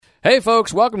Hey,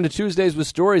 folks, welcome to Tuesdays with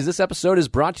Stories. This episode is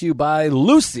brought to you by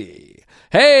Lucy.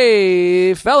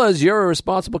 Hey, fellas, you're a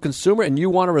responsible consumer and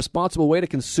you want a responsible way to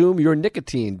consume your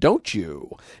nicotine, don't you?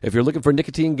 If you're looking for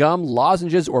nicotine gum,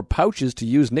 lozenges, or pouches to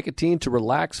use nicotine to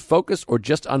relax, focus, or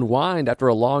just unwind after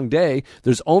a long day,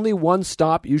 there's only one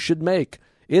stop you should make.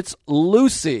 It's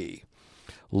Lucy.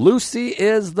 Lucy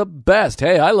is the best.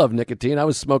 Hey, I love nicotine. I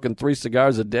was smoking 3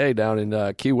 cigars a day down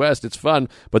in Key West. It's fun,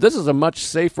 but this is a much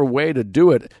safer way to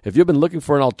do it. If you've been looking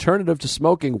for an alternative to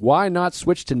smoking, why not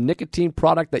switch to nicotine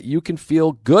product that you can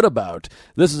feel good about?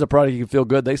 This is a product you can feel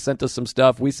good. They sent us some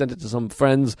stuff. We sent it to some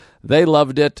friends. They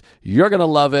loved it. You're going to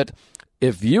love it.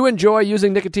 If you enjoy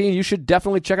using nicotine, you should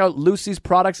definitely check out Lucy's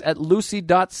products at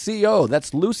lucy.co.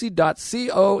 That's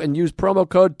lucy.co and use promo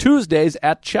code Tuesdays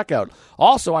at checkout.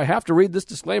 Also, I have to read this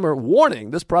disclaimer.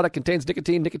 Warning, this product contains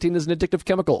nicotine. Nicotine is an addictive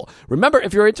chemical. Remember,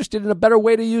 if you're interested in a better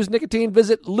way to use nicotine,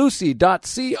 visit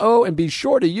lucy.co and be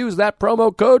sure to use that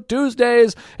promo code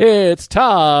Tuesdays. It's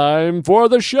time for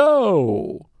the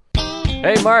show.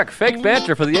 Hey, Mark, fake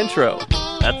banter for the intro.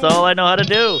 That's all I know how to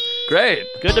do. Great.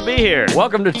 Good to be here.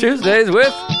 Welcome to Tuesdays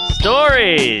with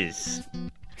Stories.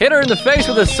 Hit her in the face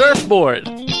with a surfboard.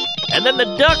 And then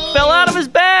the duck fell out of his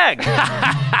bag.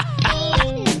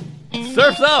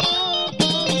 Surf's up.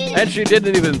 And she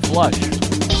didn't even flush.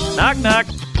 Knock, knock.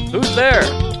 Who's there?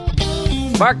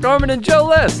 Mark Norman and Joe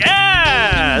List.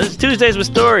 Yeah! This is Tuesdays with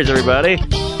Stories, everybody.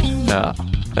 Nah,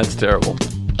 that's terrible.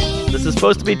 This is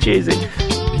supposed to be cheesy.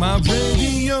 My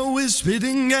radio is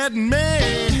spitting at me.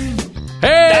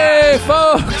 Hey,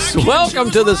 folks! Welcome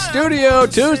to the studio,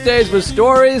 Tuesdays with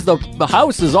Stories. The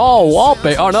house is all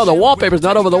wallpaper. Oh, no, the wallpaper's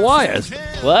not over the wires.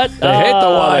 What? They hate the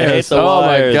wires. I hate the oh,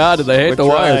 wires. My God, do they hate the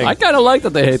wires? trying. I kind of like that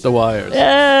they hate the wires.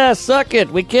 Yeah, suck it.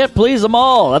 We can't please them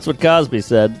all. That's what Cosby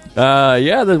said.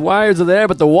 Yeah, the wires are there,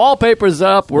 but the wallpaper's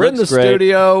up. We're in the Looks great.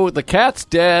 studio. The cat's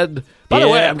dead. By the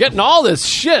Yeah. way, I'm getting all this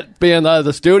shit being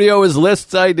the studio is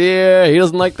List's idea. He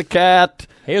doesn't like the cat.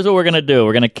 Here's what we're going to do.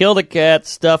 We're going to kill the cat,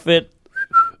 stuff it,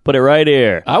 put it right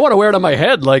here. I want to wear it on my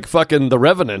head like fucking the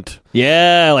Revenant.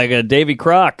 Yeah, like a Davy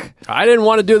Croc. I didn't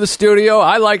want to do the studio.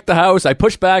 I like the house. I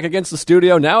pushed back against the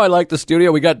studio. Now I like the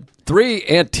studio. We got 3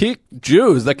 antique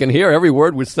Jews that can hear every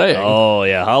word we're saying. Oh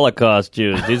yeah, Holocaust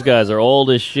Jews. These guys are old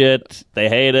as shit. They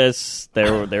hate us.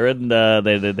 They're in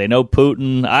they know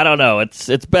Putin. I don't know.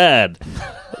 It's bad.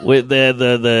 We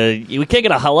can't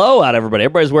get a hello out of everybody.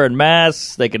 Everybody's wearing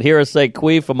masks. They can hear us say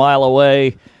queef a mile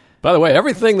away. By the way,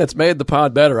 everything that's made the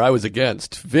pod better, I was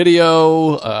against.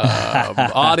 Video,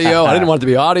 audio. I didn't want it to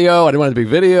be audio. I didn't want it to be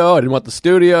video. I didn't want the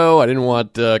studio. I didn't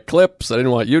want clips. I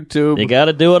didn't want YouTube. You got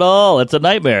to do it all. It's a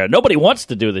nightmare. Nobody wants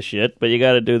to do the shit, but you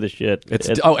got to do the shit. Ads.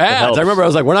 It I helps. remember I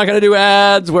was like, we're not going to do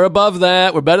ads. We're above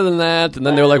that. We're better than that. And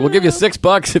then they were like, we'll give you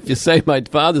 $6 if you say my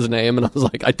father's name. And I was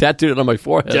like, I tattooed it on my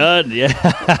forehead. Done.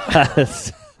 Yeah.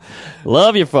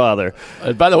 Love your father.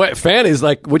 By the way, Fanny's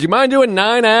like, would you mind doing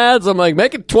 9 ads? I'm like,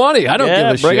 make it 20. I don't give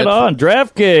a shit. Bring it on.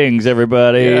 DraftKings,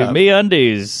 everybody. Yeah.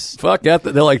 MeUndies. Fuck that.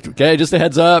 They're like, okay, just a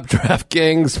heads up.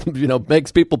 DraftKings,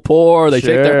 makes people poor. They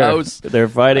take their house. They're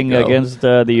fighting I go. against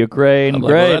the Ukraine. I'm like,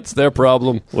 Great. well, that's their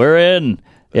problem. We're in.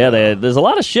 Yeah, there's a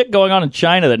lot of shit going on in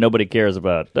China that nobody cares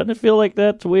about. Doesn't it feel like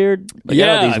that's weird? Like,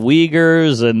 Yeah. these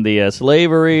Uyghurs and the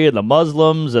slavery and the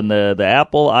Muslims and the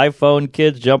Apple iPhone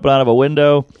kids jumping out of a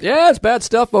window. Yeah, it's bad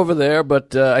stuff over there,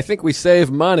 but I think we save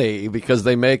money because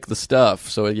they make the stuff,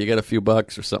 so you get a few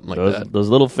bucks or something like that. Those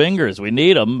little fingers, we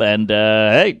need them. And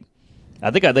hey, I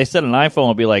think they said an iPhone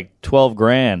would be like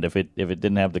 $12,000 if it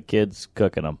didn't have the kids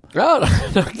cooking them.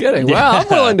 Oh, no kidding. Well, I'm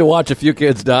willing to watch a few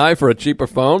kids die for a cheaper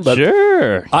phone, but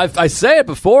Sure. I say it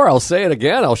before, I'll say it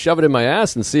again. I'll shove it in my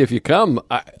ass and see if you come.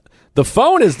 The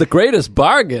phone is the greatest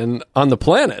bargain on the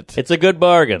planet. It's a good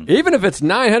bargain. Even if it's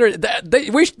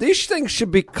 $900, these things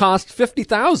should be cost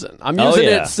 $50,000. I'm Oh, using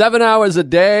yeah. it 7 hours a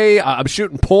day. I'm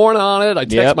shooting porn on it. I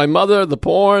text Yep. my mother the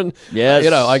porn. Yes.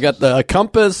 I got the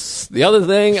compass, the other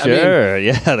thing. Sure.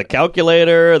 Yeah, the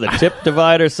calculator, the tip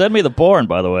divider. Send me the porn,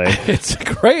 by the way. It's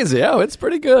crazy. Oh, it's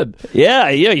pretty good. Yeah,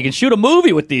 you can shoot a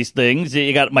movie with these things.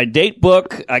 You got my date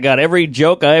book. I got every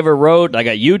joke I ever wrote. I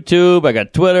got YouTube. I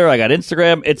got Twitter. I got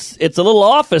Instagram. It's a little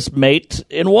Office Mate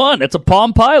in one. It's a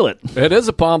Palm Pilot. It is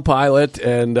a Palm Pilot,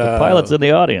 and The pilot's in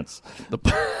the audience.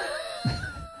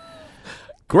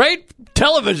 Great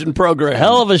television program.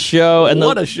 Hell of a show. And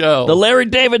What a show. The Larry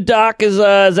David doc is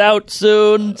out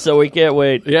soon, so we can't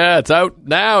wait. Yeah, it's out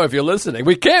now if you're listening.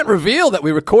 We can't reveal that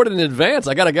we recorded in advance.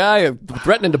 I got a guy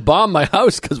threatening to bomb my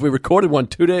house because we recorded one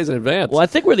 2 days in advance. Well, I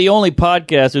think we're the only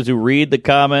podcasters who read the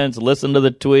comments, listen to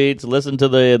the tweets, listen to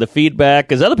the feedback,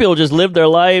 because other people just live their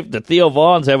life. The Theo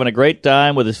Vaughn's having a great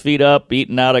time with his feet up,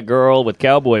 eating out a girl with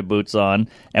cowboy boots on,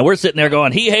 and we're sitting there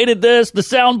going, he hated this, the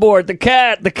soundboard, the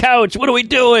cat, the couch, what are we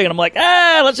doing? And I'm like,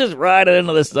 let's just ride it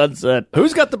into the sunset.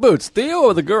 Who's got the boots, Theo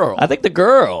or the girl? I think the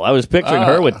girl. I was picturing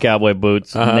her with cowboy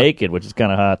boots, naked, which is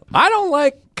kind of hot. I don't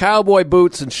like cowboy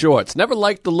boots and shorts. Never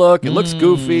liked the look. It looks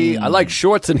goofy. I like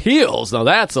shorts and heels. Now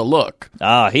that's a look.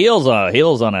 Heels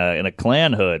in a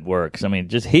Klan hood works. I mean,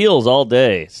 just heels all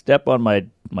day. Step on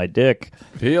my dick.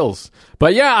 Heels.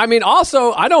 But yeah, I mean,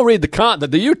 also, I don't read the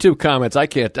YouTube comments. I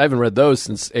haven't read those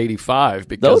since '85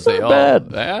 because those aren't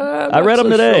bad. I read them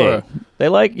today. Sure. They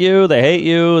like you. They hate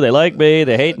you. They like me.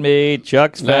 They hate me.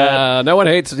 Chuck's fat. No one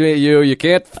hates you. You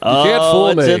can't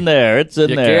fool me. It's in there. It's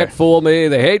in there. You can't fool me.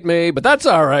 They hate me, but that's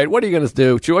all right. What are you going to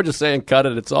do? Georgia's saying cut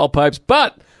it. It's all pipes.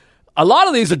 But a lot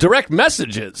of these are direct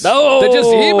messages. No. They just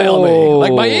email me.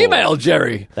 Like my email,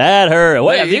 Jerry. That hurt.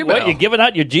 What, email. you giving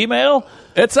out your Gmail?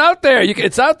 It's out there.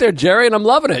 It's out there, Jerry, and I'm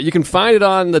loving it. You can find it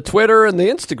on the Twitter and the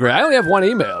Instagram. I only have one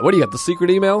email. What do you got, the secret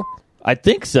email? I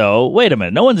think so. Wait a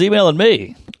minute. No one's emailing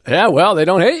me. Yeah, well, they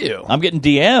don't hate you. I'm getting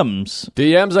DMs.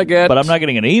 DMs I get. But I'm not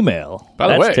getting an email. By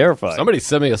the That's way, terrifying. somebody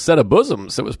sent me a set of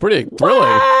bosoms. It was pretty thrilling.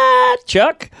 What?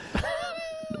 Chuck?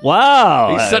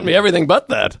 Wow. He sent me everything but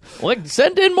that. Well,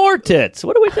 send in more tits.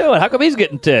 What are we doing? How come he's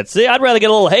getting tits? See, I'd rather get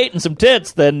a little hate and some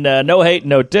tits than no hate and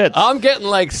no tits. I'm getting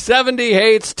like 70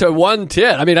 hates to one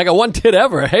tit. I mean, I got one tit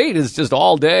ever. Hate is just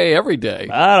all day, every day.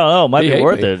 I don't know. Might He be hate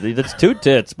worth me. it. It's 2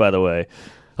 tits, by the way.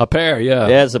 A pair, yeah.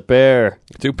 Yeah, it's a pair.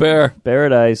 2 pair.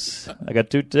 Paradise. I got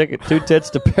 2 tits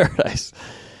to paradise.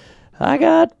 I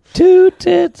got 2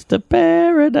 tits to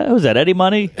paradise. Who's that, Eddie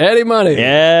Money? Eddie Money.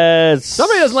 Yes.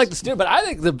 Somebody doesn't like the studio, but I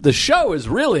think the show is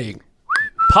really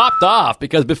popped off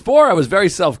because before I was very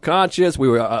self-conscious. We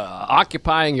were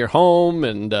occupying your home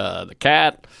and the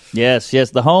cat. Yes.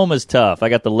 The home is tough. I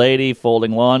got the lady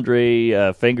folding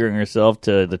laundry, fingering herself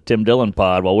to the Tim Dillon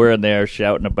pod while we're in there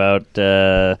shouting about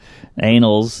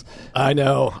anals. I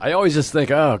know. I always just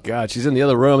think, oh, God, she's in the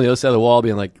other room, the other side of the wall,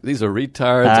 being like, these are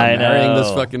retards. I'm marrying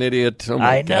this fucking idiot. Oh,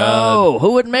 my God. I know.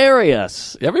 Who would marry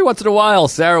us? Every once in a while,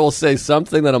 Sarah will say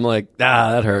something that I'm like,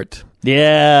 that hurt.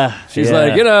 Yeah. She's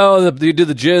like, you do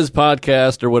the Jizz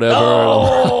podcast or whatever.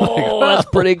 Oh, that's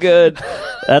pretty good.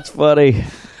 That's funny.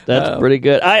 That's pretty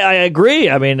good. I agree.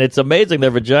 I mean, it's amazing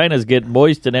their vaginas get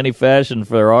moist in any fashion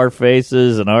for our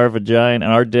faces and our vagina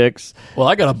and our dicks. Well,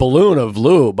 I got a balloon of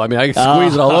lube. I mean, I can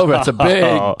squeeze it all over. It's a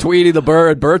big Tweety the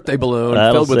Bird birthday balloon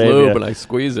filled with lube, and I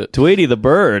squeeze it. Tweety the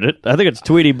Bird? I think it's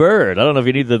Tweety Bird. I don't know if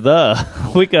you need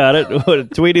the. We got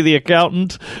it. Tweety the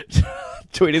accountant.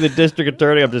 Tweety the district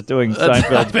attorney. I'm just doing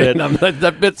Seinfeld's bit.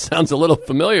 That bit sounds a little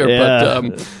familiar, yeah.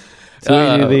 but...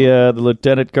 Tweety the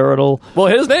lieutenant colonel. Well,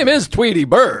 his name is Tweety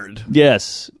Bird.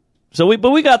 Yes. But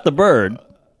we got the bird.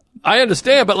 I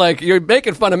understand, but like you're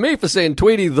making fun of me for saying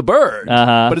Tweety the Bird.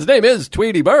 But his name is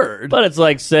Tweety Bird. But it's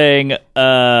like saying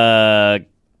Roadrunner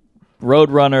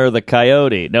the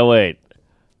coyote. No, wait.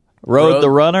 Road the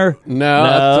runner?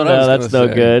 No, that's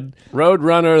no good.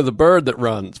 Roadrunner, the bird that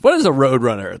runs. What is a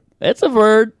roadrunner? It's a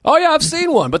bird. Oh, yeah, I've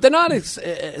seen one, but they're not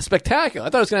spectacular.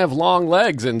 I thought it was going to have long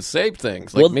legs and save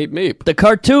things, like Meep Meep. The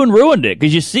cartoon ruined it,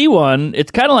 because you see one, it's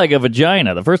kind of like a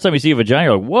vagina. The first time you see a vagina,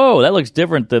 you're like, whoa, that looks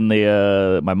different than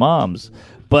my mom's.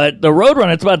 But the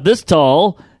Roadrunner, it's about this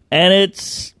tall, and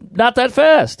it's not that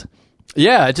fast.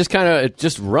 Yeah, it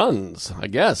just runs, I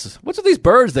guess. What's with these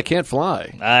birds that can't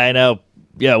fly? I know.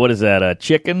 Yeah, what is that?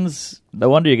 Chickens? No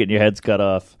wonder you're getting your heads cut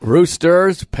off.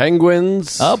 Roosters,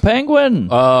 penguins. Oh, penguin.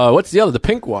 What's the other? The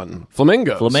pink one.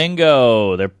 Flamingos.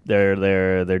 Flamingo.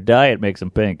 Their diet makes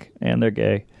them pink, and they're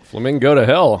gay. Flamingo to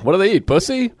hell. What do they eat?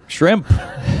 Pussy? Shrimp.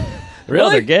 Really? No,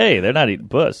 they're gay. They're not eating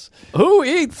puss. Who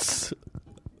eats?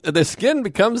 The skin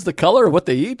becomes the color of what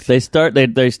they eat? They start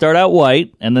out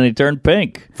white, and then they turn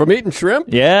pink. From eating shrimp?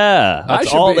 Yeah.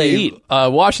 That's all they eat.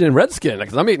 Washington Redskin,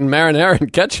 because I'm eating marinara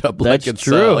and ketchup. That's like it's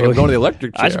true. like I'm going to the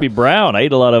electric chair. I should be brown. I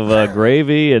eat a lot of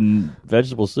gravy and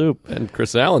vegetable soup. And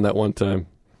Chris Allen that one time.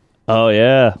 Oh,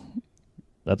 yeah.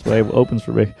 That's why it opens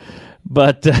for me.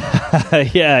 But,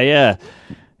 yeah.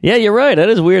 Yeah, you're right. That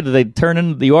is weird that they turn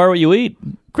into, you are what you eat.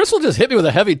 Crystal just hit me with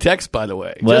a heavy text, by the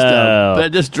way. Wow.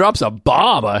 That just drops a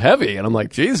bomb, a heavy, and I'm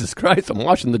like, Jesus Christ! I'm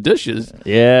washing the dishes.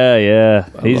 Yeah.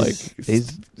 I'm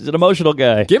He's an emotional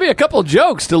guy. Give me a couple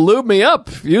jokes to lube me up.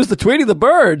 Use the Tweety the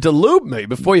Bird to lube me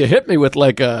before you hit me with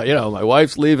like, my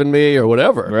wife's leaving me or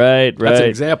whatever. Right. That's an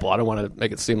example. I don't want to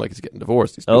make it seem like he's getting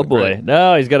divorced. He's Oh doing boy, great.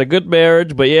 no, he's got a good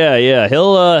marriage, but yeah,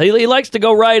 he likes to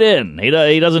go right in. He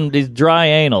doesn't. He's dry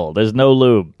anal. There's no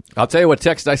lube. I'll tell you what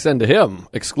text I send to him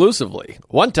exclusively.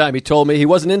 One time he told me he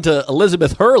wasn't into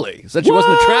Elizabeth Hurley. Said she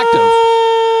wasn't attractive.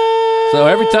 So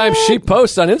every time she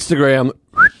posts on Instagram,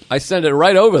 I send it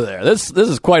right over there. This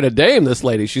is quite a dame, this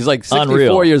lady. She's like 64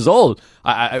 Unreal. years old.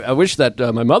 I wish that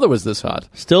my mother was this hot.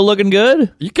 Still looking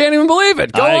good. You can't even believe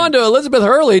it. Go on to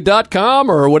ElizabethHurley.com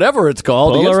or whatever it's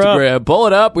called, Pull the her Instagram. Pull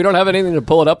it up. We don't have anything to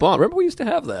pull it up on. Remember we used to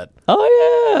have that.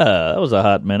 Oh yeah, that was a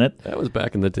hot minute. That was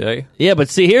back in the day. Yeah, but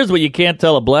see, here's what you can't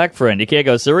tell a black friend. You can't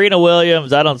go, Serena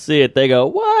Williams, I don't see it. They go,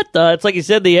 what? It's like you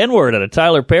said the N-word in a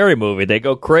Tyler Perry movie. They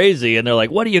go crazy, and they're like,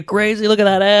 what are you crazy? Look at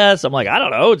that ass. I'm like, I don't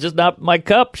know. It's just not my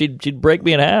cup. She'd break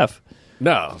me in half.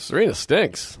 No, Serena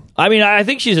stinks. I mean, I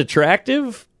think she's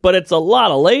attractive, but it's a lot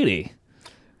of lady.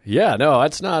 Yeah, no,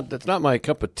 that's not my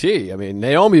cup of tea. I mean,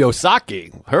 Naomi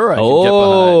Osaki, her I can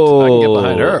Oh. get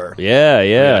behind her.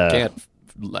 Yeah. I can't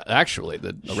actually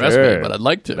arrest me, but I'd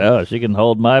like to. No, she can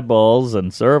hold my balls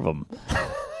and serve them.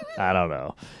 I don't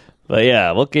know. But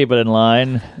yeah, we'll keep it in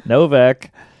line.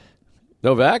 Novak.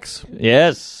 Novaks?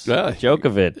 Yes. Yeah.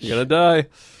 Djokovic. You're gonna die.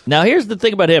 Now, here's the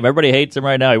thing about him. Everybody hates him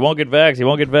right now. He won't get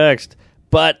vaxxed.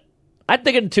 But I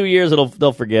think in 2 years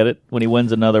they'll forget it when he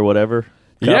wins another whatever. Cup.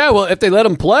 Yeah, well, if they let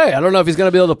him play, I don't know if he's going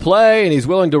to be able to play, and he's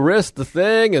willing to risk the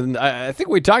thing. And I think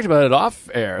we talked about it off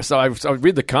air. So I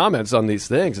read the comments on these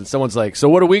things, and someone's like, "So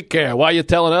what do we care? Why are you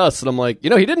telling us?" And I'm like, he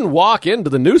didn't walk into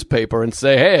the newspaper and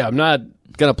say, "Hey, I'm not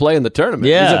going to play in the tournament."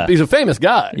 Yeah. He's a famous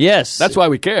guy. Yes. That's why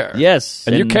we care. Yes.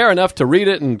 And you care enough to read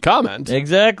it and comment.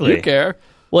 Exactly. You care.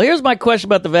 Well, here's my question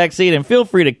about the vaccine, and feel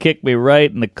free to kick me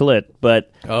right in the clit,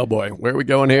 but Oh boy, where are we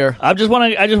going here? I just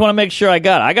want to make sure I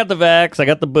got the vax, I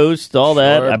got the boost, all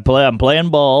that. Sure. I'm playing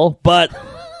ball, but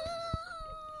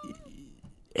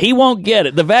he won't get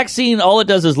it. The vaccine, all it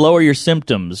does is lower your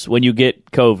symptoms when you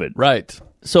get COVID. Right.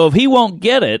 So if he won't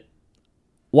get it,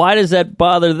 why does that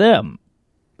bother them?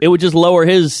 It would just lower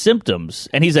his symptoms,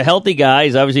 and he's a healthy guy.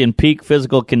 He's obviously in peak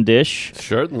physical condition.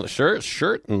 Certainly.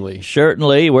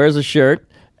 Certainly, he wears a shirt.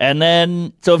 And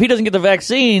then, so if he doesn't get the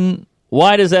vaccine,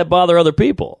 why does that bother other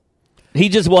people? He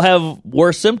just will have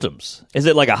worse symptoms. Is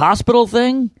it like a hospital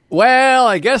thing? Well,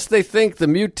 I guess they think it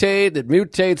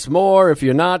mutates more if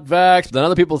you're not vaxxed. Then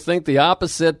other people think the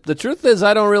opposite. The truth is,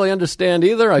 I don't really understand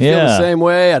either. I feel the same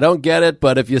way. I don't get it.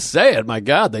 But if you say it, my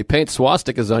God, they paint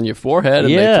swastikas on your forehead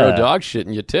and they throw dog shit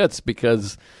in your tits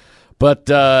because... But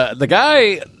the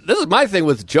guy, this is my thing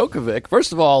with Djokovic.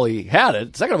 First of all, he had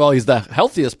it. Second of all, he's the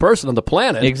healthiest person on the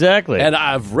planet. Exactly. And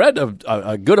I've read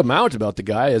a good amount about the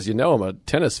guy. As you know, I'm a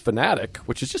tennis fanatic,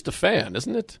 which is just a fan,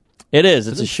 isn't it? It is.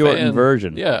 It's a shortened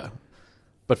version. Yeah.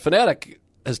 But fanatic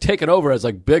has taken over as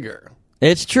like bigger.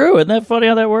 It's true. Isn't that funny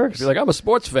how that works? You're like, I'm a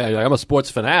sports fan. You're like, I'm a sports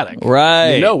fanatic.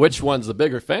 Right. You know which one's the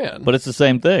bigger fan. But it's the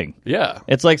same thing. Yeah.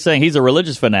 It's like saying he's a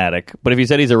religious fanatic, but if he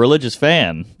said he's a religious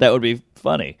fan, that would be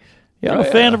funny. Yeah, I'm a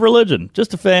fan of religion.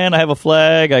 Just a fan. I have a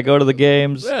flag. I go to the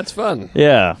games. Yeah, it's fun.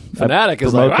 Yeah. Fanatic is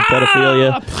promote like, the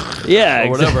pedophilia. Yeah, or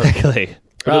whatever. exactly.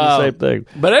 We're doing the same thing.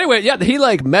 But anyway, yeah, he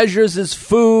like measures his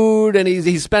food and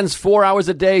he spends 4 hours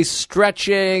a day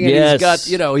stretching and Yes.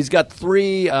 he's got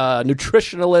 3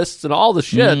 nutritionalists and all the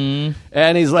shit. Mm-hmm.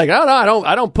 And he's like, I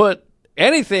don't put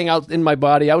anything out in my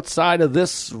body outside of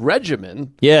this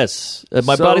regimen. Yes.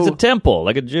 My So- body's a temple,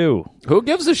 like a Jew. Who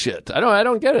gives a shit? I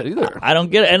don't get it either. I don't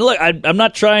get it. And look, I'm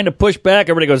not trying to push back.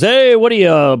 Everybody goes, hey, what are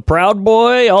you, a Proud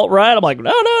Boy, alt-right? I'm like,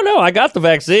 no. I got the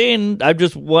vaccine. I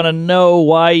just want to know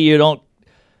why you don't.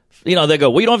 They go,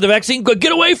 well, you don't have the vaccine?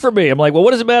 Get away from me. I'm like, well,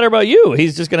 what does it matter about you?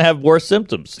 He's just going to have worse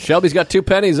symptoms. Shelby's got 2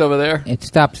 pennies over there. It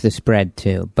stops the spread,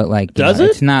 too. But, like, Does it?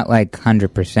 It's not, like,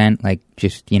 100%. Like,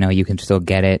 just, you can still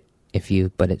get it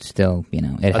but it's still,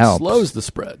 it That helps. slows the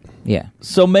spread. Yeah.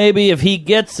 So maybe if he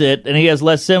gets it and he has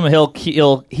less symptoms,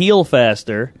 he'll heal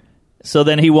faster, so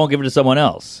then he won't give it to someone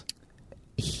else.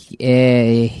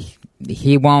 He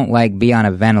won't, like, be on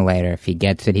a ventilator if he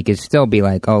gets it. He could still be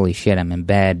like, holy shit, I'm in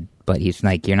bed. But he's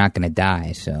like, you're not going to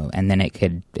die. So, and then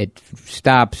it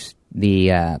stops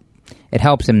it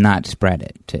helps him not spread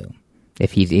it, too.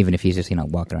 If he's just,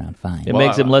 walking around fine. It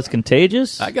makes him less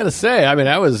contagious? I got to say, I mean,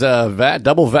 I was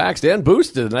double vaxxed and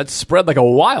boosted, and that spread like a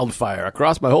wildfire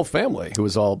across my whole family who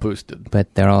was all boosted.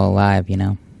 But they're all alive,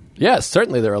 Yeah, Yes,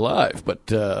 certainly they're alive,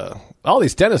 but all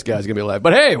these tennis guys are going to be alive.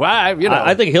 But hey, well, you know.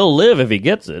 I think he'll live if he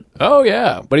gets it. Oh,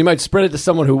 yeah. But he might spread it to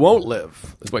someone who won't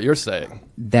live, is what you're saying.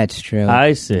 That's true.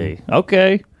 I see.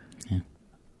 Okay.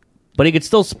 But he could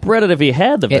still spread it if he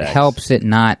had the It vax. helps it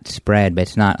not spread, but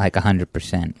it's not like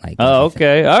 100%. Like, Oh,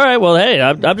 okay. All right. Well, hey,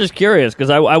 I'm just curious because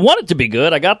I want it to be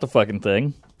good. I got the fucking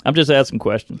thing. I'm just asking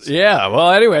questions. Yeah, well,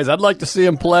 anyways, I'd like to see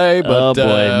him play, but... Oh,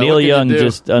 boy. Neil what can you Young do?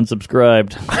 just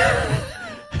unsubscribed.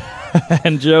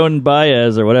 And Joan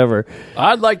Baez or whatever.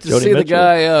 I'd like to Joni see the Mitchell.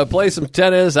 guy play some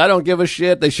tennis. I don't give a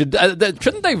shit. They should...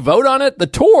 shouldn't they vote on it? The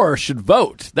tour should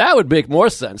vote. That would make more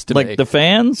sense to me. Like the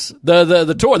fans?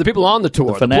 The tour, the people on the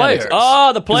tour, the fanatics. players.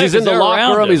 Oh, the 'Cause players, He's in the they're locker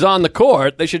around room. him. He's on the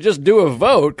court. They should just do a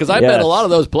vote because I bet Yes. a lot of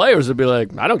those players would be like,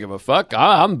 I don't give a fuck.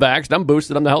 I'm vaxxed. I'm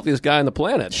boosted. I'm the healthiest guy on the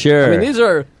planet. Sure. I mean, these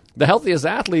are the healthiest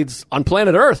athletes on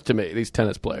planet Earth to me, these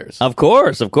tennis players. Of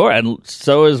course. And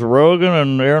so is Rogan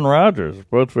and Aaron Rodgers.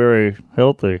 Both very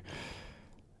healthy.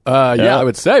 Yeah, I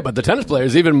would say. But the tennis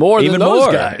players, even more Even than those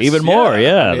more. guys. Even more.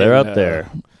 Yeah, I mean, they're up there.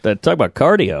 Talk about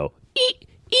cardio.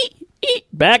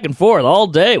 Back and forth all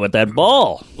day with that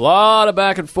ball. A lot of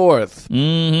back and forth.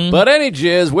 Mm-hmm. But any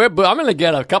jizz, I'm going to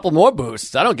get a couple more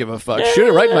boosts. I don't give a fuck. Shoot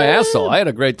it right in my asshole. I had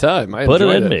a great time. I Put it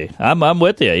enjoyed in me. I'm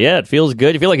with you. Yeah, it feels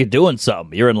good. You feel like you're doing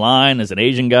something. You're in line. There's an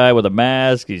Asian guy with a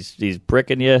mask. He's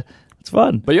pricking you. It's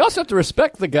fun. But you also have to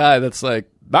respect the guy that's like,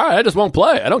 all right, I just won't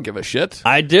play. I don't give a shit.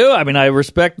 I do. I mean, I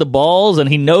respect the balls, and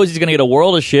he knows he's going to get a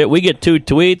world of shit. We get 2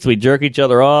 tweets, we jerk each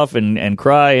other off, and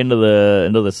cry into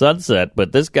the sunset.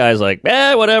 But this guy's like,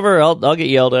 whatever. I'll get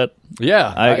yelled at.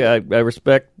 Yeah. I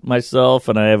respect myself,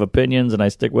 and I have opinions, and I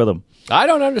stick with them. I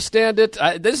don't understand it.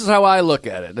 This is how I look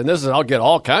at it. And I'll get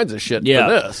all kinds of shit Yeah.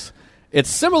 for this. It's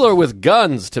similar with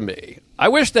guns to me. I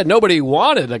wish that nobody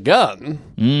wanted a gun,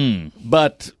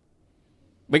 but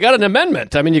we got an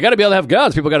amendment. I mean, you got to be able to have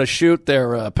guns. People got to shoot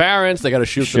their parents. They got to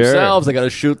shoot Sure. themselves. They got to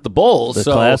shoot the bulls. The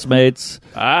So classmates.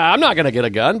 I'm not going to get a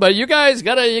gun, but you guys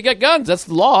you get guns. That's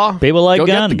the law. People like Go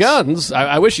guns. get the guns.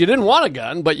 I wish you didn't want a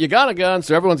gun, but you got a gun,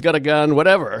 so everyone's got a gun.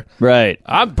 Whatever. Right.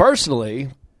 I'm personally,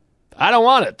 I don't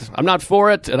want it. I'm not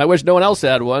for it, and I wish no one else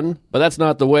had one. But that's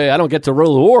not the way. I don't get to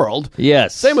rule the world.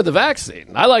 Yes. Same with the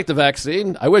vaccine. I like the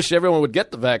vaccine. I wish everyone would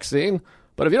get the vaccine.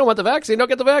 But if you don't want the vaccine, don't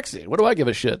get the vaccine. What do I give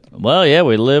a shit? Well, yeah,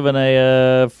 we live in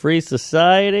a free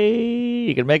society.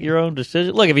 You can make your own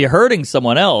decision. Look, if you're hurting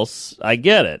someone else, I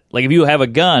get it. Like if you have a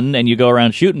gun and you go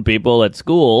around shooting people at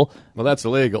school, Well, that's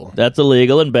illegal. that's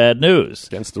illegal and bad news.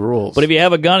 Against the rules. But if you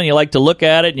have a gun and you like to look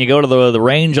at it and you go to the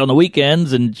range on the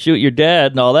weekends and shoot your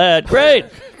dad and all that, great.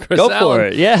 Go for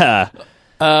Allen. it. Yeah.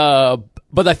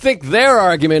 But I think their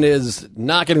argument is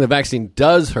not getting the vaccine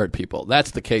does hurt people.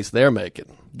 That's the case they're making.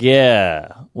 Yeah.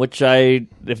 Which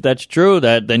if that's true,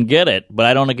 then get it. But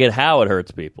I don't get how it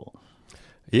hurts people.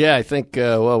 Yeah, I think,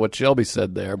 what Shelby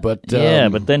said there. But Yeah,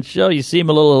 but then, you seem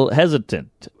a little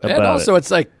hesitant about and also, it.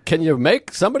 it's like, can you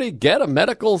make somebody get a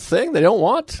medical thing they don't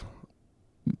want?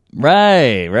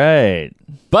 Right.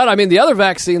 But, I mean, the other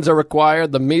vaccines are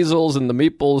required, the measles and the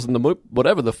meeples and the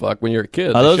whatever the fuck when you're a kid.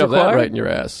 Are They those shove that required? right in your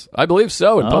ass. I believe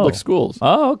so in public schools.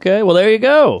 Oh, okay. Well, there you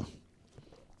go.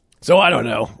 So I don't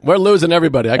know. We're losing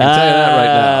everybody. I can tell you that right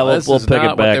now. We'll This is pick it not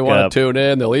what back they want up. to tune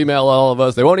in. They'll email all of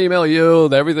us. They won't email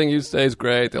you. Everything you say is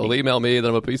great. They'll email me that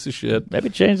I'm a piece of shit. Maybe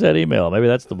change that email. Maybe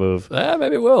that's the move.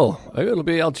 Maybe we'll. Maybe it'll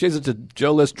be. I'll change it to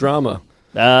Joe List Drama.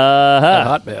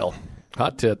 Uh-huh. Hotmail.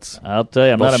 Hot tits. I'll tell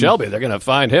you, I'm Well, not Shelby, they're going to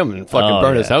find him and fucking Oh,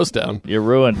 burn yeah. his house down. You're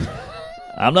ruined.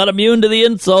 I'm not immune to the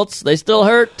insults. They still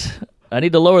hurt. I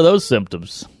need to lower those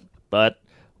symptoms. But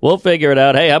we'll figure it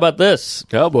out. Hey, how about this?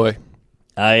 Oh, boy.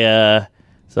 Sorry,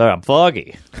 I'm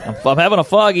foggy. I'm having a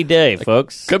foggy day,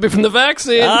 folks. Could be from the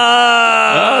vaccine.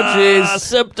 Ah, Oh, jeez.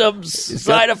 symptoms,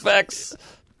 side effects.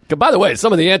 By the way,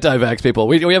 some of the anti-vax people,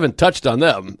 we haven't touched on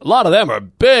them. A lot of them are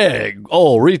big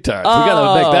old retards. We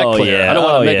got to make that clear. yeah. I don't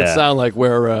want Oh, to make yeah. it sound like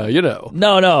we're,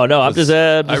 No. I'm just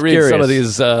I read curious. some of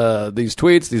these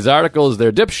tweets, these articles.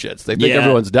 They're dipshits. They think Yeah.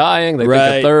 everyone's dying. They think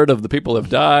Right. a third of the people have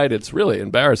died. It's really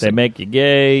embarrassing. They make you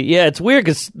gay. Yeah, it's weird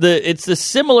because it's the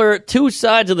similar two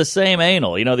sides of the same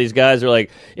anal. You know, these guys are like,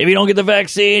 if you don't get the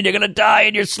vaccine, you're going to die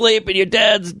in your sleep and your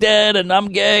dad's dead and I'm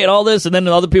gay and all this. And then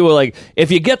other people are like,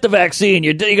 if you get the vaccine,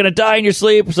 you're going to die in your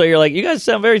sleep. So you're like, you guys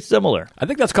sound very similar. I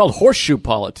think that's called horseshoe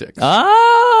politics.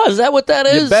 Ah, is that what that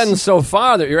You is? bend so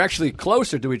far that you're actually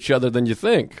closer to each other than you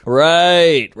think.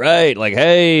 Right. Like,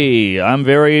 hey, I'm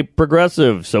very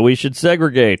progressive, so we should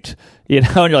segregate. You know,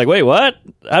 and you're like, wait, what?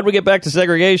 How'd we get back to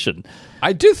segregation?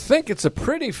 I do think it's a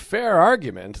pretty fair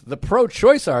argument. The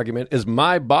pro-choice argument is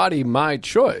my body, my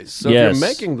choice. So Yes. if you're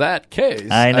making that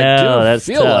case, I know, do that's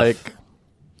feel tough. like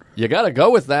You got to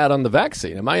go with that on the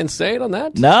vaccine. Am I insane on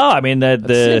that? No, I mean that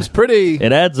Seems pretty.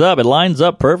 it adds up. It lines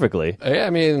up perfectly. Yeah, I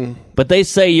mean, But they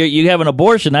say you have an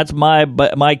abortion. That's my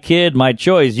kid, my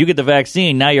choice. You get the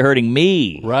vaccine. Now you're hurting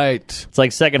me. right. It's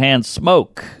like secondhand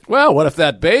smoke. Well, what if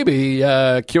that baby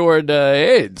cured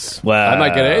AIDS? Well, I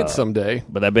might get AIDS someday.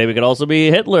 But that baby could also be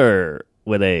Hitler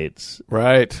with AIDS.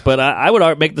 Right. But I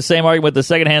would make the same argument with the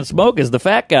secondhand smoke as the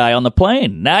fat guy on the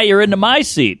plane. Now you're into my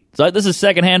seat. So this is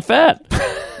secondhand fat.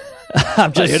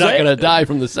 I'm just You're not saying. going to die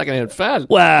from the secondhand fat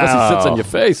Wow. unless it sits on your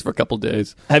face for a couple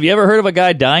days. Have you ever heard of a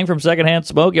guy dying from secondhand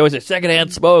smoke? You always say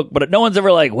secondhand smoke, but no one's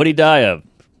ever like, what'd he die of?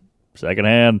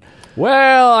 Secondhand.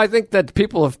 Well, I think that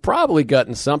people have probably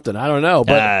gotten something. I don't know.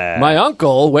 But my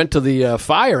uncle went to the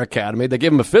fire academy. They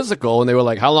gave him a physical, and they were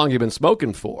like, how long have you been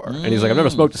smoking for? And he's like, I've never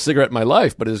smoked a cigarette in my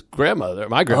life, but his grandmother,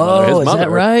 my grandmother, his is mother, that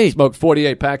right? smoked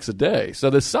 48 packs a day. So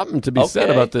there's something to be said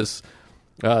Okay. about this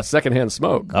secondhand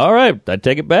smoke. All right, I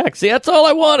take it back. See, that's all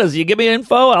I want is you give me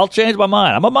info, and I'll change my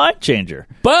mind. I'm a mind changer.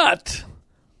 But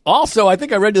also, I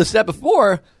think I read this stat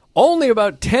before, only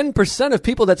about 10% of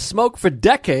people that smoke for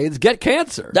decades get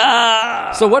cancer.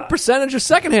 Ah! So what percentage of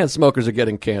secondhand smokers are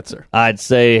getting cancer? I'd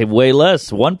say way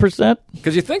less, 1%.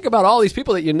 Because you think about all these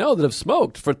people that you know that have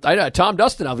smoked. Tom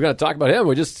Dustin, I was going to talk about him.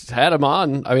 We just had him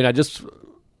on. I mean, I just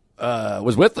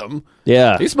was with him.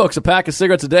 Yeah. He smokes a pack of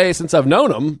cigarettes a day since I've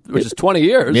known him, which is 20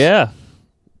 years. Yeah.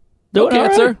 No Doing all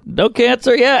cancer. right. No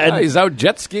cancer, yeah. Yeah, And he's out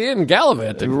jet skiing and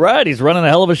gallivanting. right, he's running a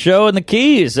hell of a show in the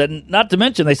Keys. And not to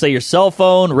mention, they say your cell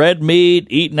phone, red meat,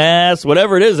 eating ass,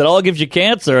 whatever it is, it all gives you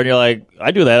cancer. And you're like,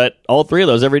 I do that, all three of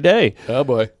those every day. Oh,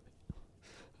 boy.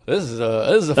 This is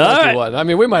a funky right. one. I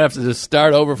mean, we might have to just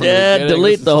start over from Yeah, the beginning.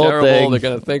 delete This is the whole terrible. thing. They're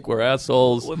going to think we're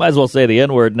assholes. We might as well say the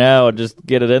N-word now and just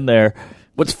get it in there.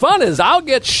 What's fun is I'll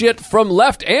get shit from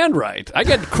left and right. I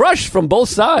get crushed from both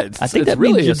sides. I think it's that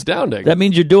really means you- astounding. That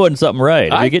means you're doing something right.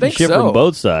 If I you're getting think shit so. from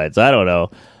both sides, I don't know.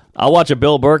 I'll watch a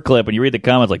Bill Burr clip and you read the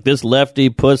comments like, this lefty,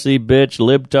 pussy, bitch,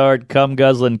 libtard,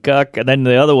 cum-guzzling cuck. And then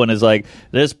the other one is like,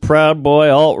 this Proud Boy,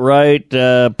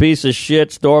 alt-right, piece of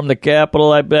shit, stormed the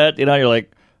Capitol, I bet. You know, you're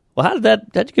like, well, how'd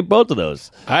you get both of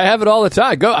those? I have it all the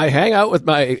time. I hang out with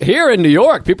here in New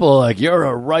York. People are like, "You're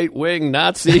a right wing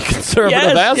Nazi conservative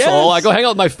Yes, asshole." yes. I go hang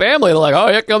out with my family. They're like,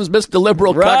 "Oh, here comes Mr.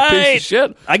 Liberal cuck piece of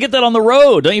shit." I get that on the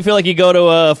road. Don't you feel like you go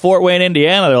to Fort Wayne,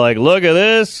 Indiana? They're like, look at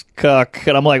this cuck.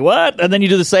 And I'm like, what? And then you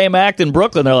do the same act in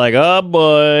Brooklyn. They're like, oh,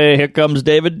 boy, here comes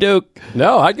David Duke.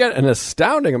 No, I get an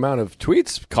astounding amount of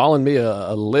tweets calling me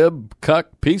a lib cuck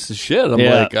piece of shit.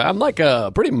 I'm like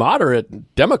a pretty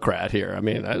moderate Democrat here. I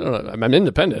mean, I don't know. I'm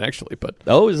independent actually, but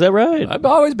Oh, is that right? I've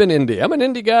always been indie. I'm an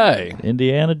indie guy.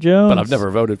 Indiana Jones. But I've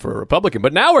never voted for a Republican.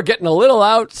 But now we're getting a little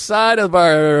outside of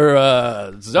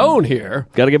our zone here.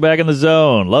 Got to get back in the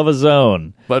zone. Love a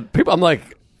zone. But people, I'm like,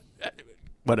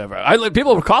 whatever.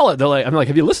 People call it. I'm like,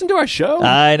 have you listened to our show?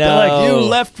 I know. They're like, you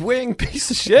left wing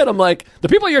piece of shit. I'm like, the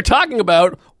people you're talking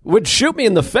about would shoot me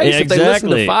in the face Yeah, if they listened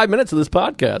to exactly. 5 minutes of this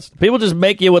podcast. People just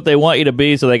make you what they want you to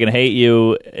be so they can hate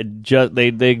you.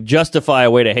 They justify a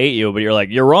way to hate you, but you're like,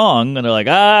 you're wrong. And they're like,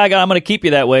 I'm going to keep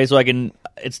you that way so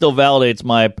it still validates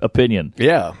my opinion.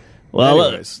 Yeah. Well,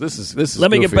 anyways, this is. Let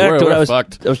me get goofy. back to We're what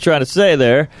fucked. I was trying to say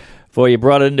there before you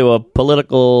brought it into a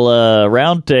political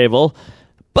roundtable.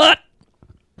 But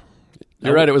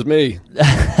You're right. It was me.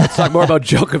 Let's talk more about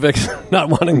Djokovic not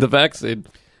wanting the vaccine.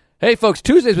 Hey, folks,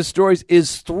 Tuesdays with Stories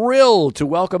is thrilled to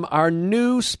welcome our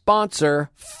new sponsor,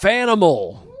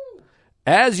 Fanimal.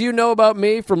 As you know about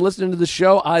me from listening to the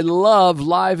show, I love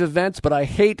live events, but I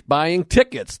hate buying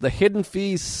tickets. The hidden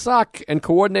fees suck, and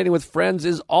coordinating with friends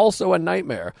is also a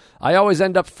nightmare. I always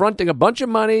end up fronting a bunch of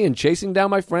money and chasing down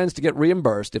my friends to get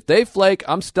reimbursed. If they flake,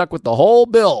 I'm stuck with the whole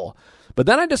bill. But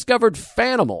then I discovered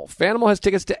Fanimal. Fanimal has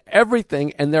tickets to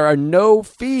everything, and there are no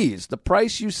fees. The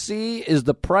price you see is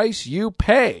the price you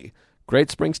pay. Great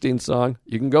Springsteen song.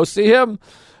 You can go see him.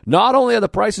 Not only are the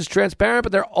prices transparent,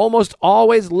 but they're almost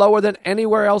always lower than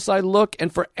anywhere else I look.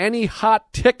 And for any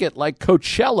hot ticket like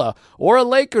Coachella or a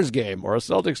Lakers game or a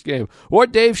Celtics game or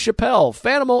Dave Chappelle,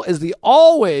 Fanimal is the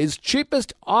always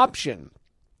cheapest option.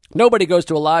 Nobody goes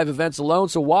to a live events alone,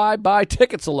 so why buy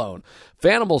tickets alone?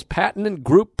 Fanimal's patented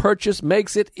group purchase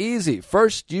makes it easy.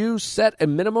 First, you set a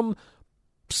minimum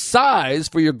size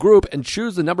for your group and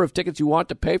choose the number of tickets you want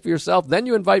to pay for yourself. Then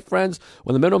you invite friends.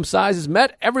 When the minimum size is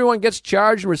met, everyone gets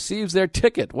charged and receives their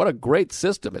ticket. What a great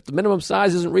system. If the minimum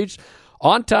size isn't reached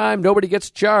on time, nobody gets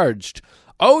charged.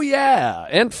 Oh, yeah.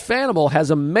 And Fanimal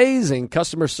has amazing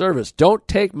customer service. Don't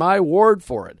take my word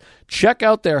for it. Check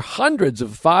out their hundreds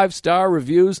of 5-star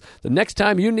reviews. The next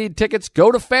time you need tickets,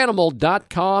 go to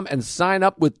Fanimal.com and sign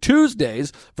up with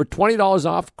Tuesdays for $20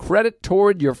 off credit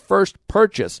toward your first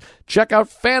purchase. Check out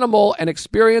Fanimal and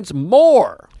experience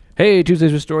more. Hey,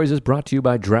 Tuesdays with Stories is brought to you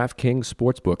by DraftKings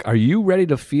Sportsbook. Are you ready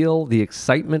to feel the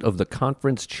excitement of the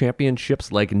conference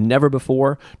championships like never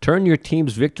before? Turn your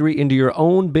team's victory into your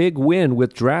own big win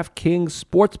with DraftKings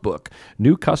Sportsbook.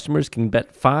 New customers can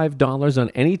bet $5 on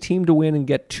any team to win and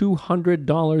get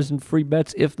 $200 in free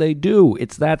bets if they do.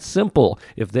 It's that simple.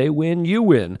 If they win, you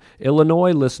win.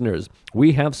 Illinois listeners,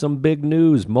 we have some big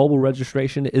news. Mobile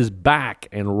registration is back,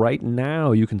 and right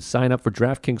now you can sign up for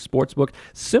DraftKings Sportsbook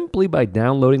simply by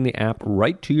downloading the app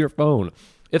right to your phone.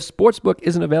 If Sportsbook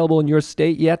isn't available in your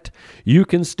state yet, you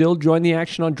can still join the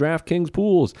action on DraftKings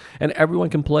pools, and everyone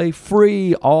can play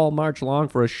free all March long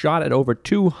for a shot at over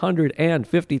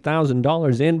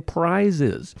 $250,000 in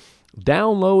prizes.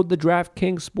 Download the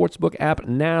DraftKings Sportsbook app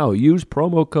now. Use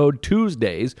promo code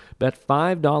Tuesdays. Bet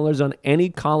 $5 on any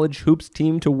college hoops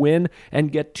team to win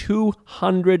and get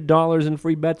 $200 in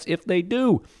free bets if they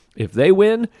do. If they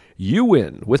win, you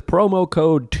win with promo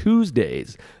code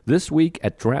Tuesdays this week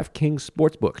at DraftKings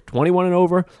Sportsbook. 21 and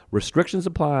over. Restrictions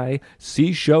apply.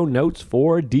 See show notes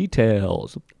for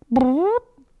details.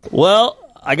 Well,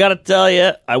 I got to tell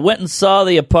you, I went and saw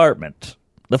The Apartment.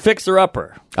 The Fixer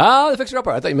Upper. Ah, The Fixer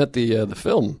Upper. I thought you meant the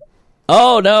film.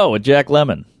 Oh, no, with Jack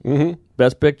Lemmon. Mm-hmm.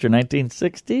 Best Picture,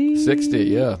 1960? 60,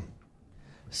 yeah.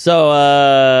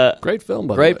 So, great film,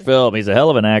 by the great way. film. He's a hell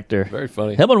of an actor. Very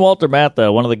funny. Him and Walter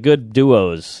Matthau, one of the good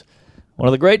duos. One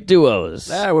of the great duos.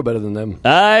 We're better than them.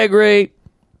 I agree.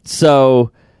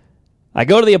 So, I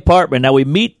go to the apartment. Now, we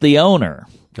meet the owner.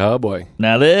 Oh, boy.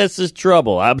 Now, this is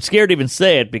trouble. I'm scared to even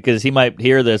say it because he might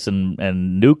hear this and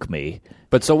nuke me.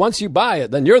 But so once you buy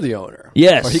it, then you're the owner.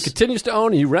 Yes. Or he continues to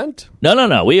own and you rent?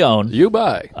 No. We own. You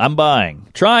buy. I'm buying.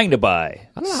 Trying to buy.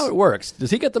 I don't know how it works.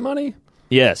 Does he get the money?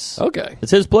 Yes. Okay.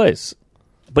 It's his place.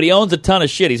 But he owns a ton of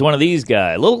shit. He's one of these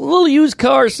guys. Little used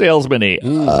car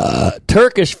salesman-y.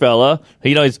 Turkish fella.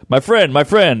 You know, he's my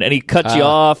friend. And he cuts you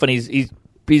off, and he's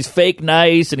fake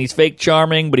nice, and he's fake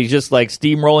charming, but he's just like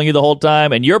steamrolling you the whole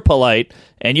time, and you're polite,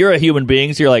 and you're a human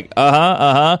being, so you're like,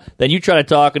 Then you try to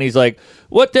talk, and he's like,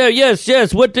 what there?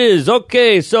 Yes, what is?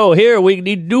 Okay, so here, we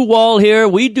need new wall here.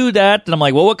 We do that. And I'm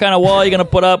like, well, what kind of wall are you going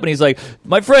to put up? And he's like,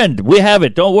 my friend, we have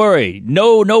it. Don't worry.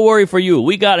 No worry for you.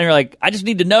 We got it. And you're like, I just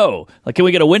need to know. Like, can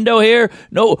we get a window here?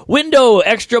 No, window,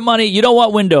 extra money. You don't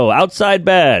want window. Outside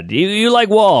bad. You like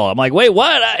wall. I'm like, wait,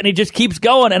 what? And he just keeps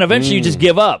going, and eventually you just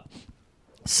give up.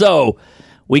 So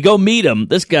we go meet him.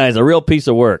 This guy's a real piece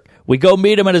of work. We go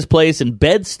meet him at his place in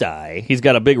Bed-Stuy. He's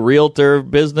got a big realtor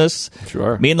business.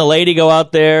 Sure. Me and the lady go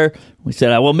out there. We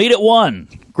said, we'll meet at 1.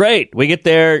 Great. We get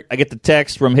there. I get the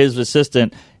text from his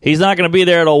assistant. He's not going to be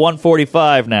there until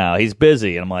 1:45 now. He's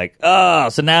busy. And I'm like,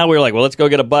 So now we're like, well, let's go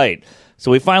get a bite.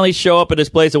 So we finally show up at his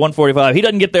place at 1:45. He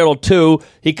doesn't get there till 2.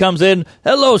 He comes in.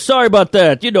 Hello, sorry about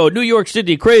that. You know, New York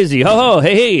City, crazy.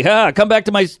 Hey, come back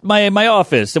to my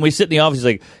office. And we sit in the office. He's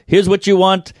like, here's what you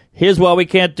want. Here's why we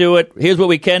can't do it. Here's what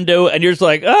we can do. And you're just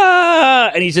like,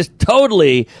 And he's just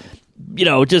totally,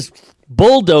 just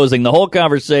bulldozing the whole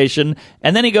conversation.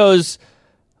 And then he goes,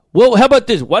 well, how about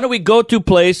this? Why don't we go to a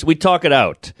place, we talk it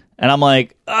out? And I'm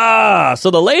like, so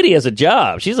the lady has a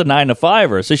job. She's a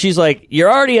 9-to-5er. So she's like,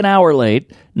 you're already an hour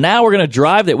late. Now we're going to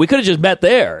drive there. We could have just met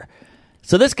there.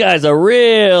 So this guy's a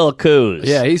real coos.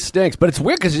 Yeah, he stinks. But it's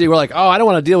weird because you were like, I don't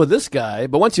want to deal with this guy.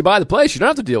 But once you buy the place, you don't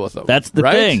have to deal with him. That's the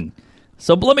right? thing.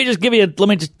 So let me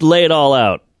just lay it all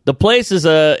out. The place is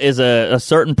a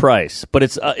certain price, but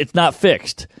it's not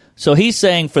fixed. So he's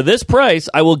saying, for this price,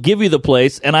 I will give you the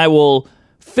place and I will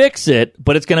fix it,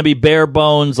 but it's going to be bare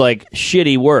bones, like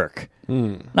shitty work.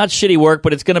 Not shitty work,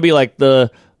 but it's going to be like the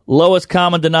lowest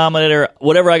common denominator,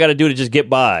 whatever I got to do to just get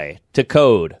by, to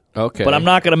code. Okay. But I'm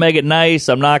not going to make it nice.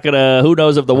 I'm not going to, who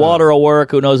knows if the water will work,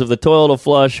 who knows if the toilet will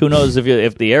flush, who knows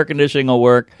if the air conditioning will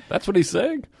work. That's what he's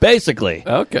saying? Basically.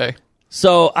 Okay.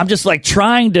 So I'm just like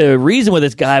trying to reason with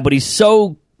this guy, but he's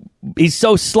so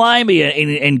slimy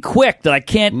and quick that I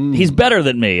can't. He's better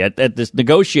than me at this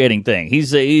negotiating thing.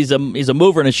 He's a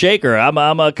mover and a shaker.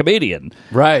 I'm a comedian,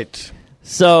 right?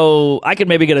 So I could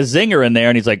maybe get a zinger in there,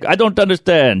 and he's like, I don't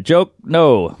understand. Joke,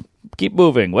 no. Keep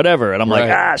moving, whatever. And I'm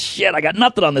like, shit, I got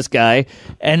nothing on this guy.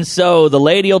 And so the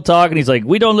lady will talk, and he's like,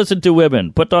 we don't listen to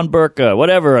women. Put on burqa,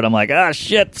 whatever. And I'm like,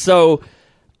 shit. So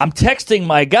I'm texting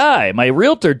my guy, my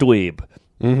realtor dweeb.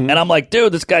 And I'm like,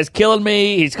 dude, this guy's killing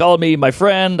me. He's calling me my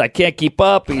friend. I can't keep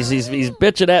up. He's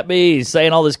bitching at me. He's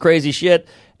saying all this crazy shit.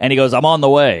 And he goes, I'm on the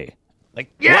way.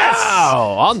 Like, yes!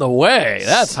 Wow, on the way.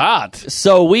 That's hot.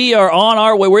 So we are on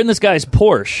our way. We're in this guy's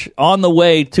Porsche on the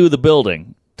way to the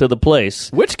building, to the place.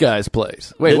 Which guy's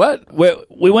place? Wait, what?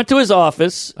 We went to his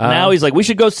office. Now he's like, we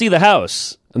should go see the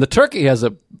house. And the turkey has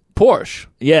a Porsche.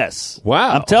 Yes.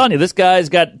 Wow. I'm telling you, this guy's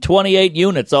got 28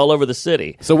 units all over the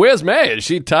city. So where's May? Is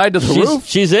she tied to the roof?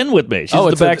 She's in with me. She's in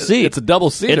the back seat. It's a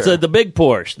double-seater. It's the big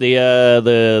Porsche, the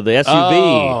SUV.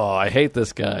 Oh, I hate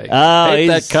this guy. Hate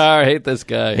that car. Hate this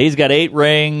guy. He's got 8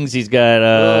 rings. He's got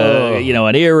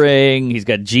an earring. He's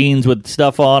got jeans with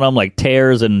stuff on them like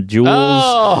tears and jewels.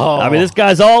 Oh. I mean, this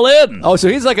guy's all in. Oh, so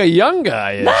he's like a young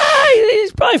guy. Nah,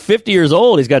 he's probably 50 years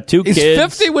old. He's got 2 He's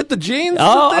kids. 50 with the jeans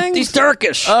Oh, and things? he's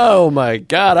Turkish. Oh, my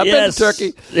God. I've been to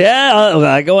Turkey. Yeah,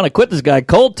 I want to quit this guy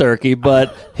cold turkey,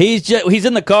 but he's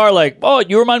in the car like, oh,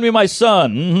 you remind me of my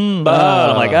son. Mm-hmm.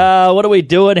 I'm like, what are we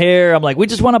doing here? I'm like, we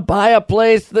just want to buy a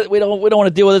place that we don't want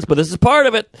to deal with this, but this is part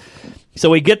of it. So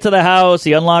we get to the house.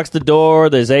 He unlocks the door.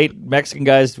 There's 8 Mexican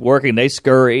guys working. They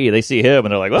scurry. They see him,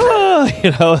 and they're like,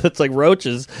 it's like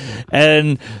roaches.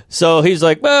 And so he's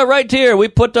like, well, right here, we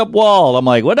put up wall. I'm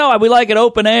like, well, no, we like it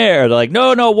open air. They're like,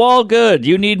 no, wall good.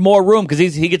 You need more room because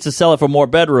he gets to sell it for more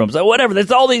bedrooms. Like, whatever.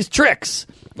 There's all these tricks.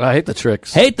 I hate the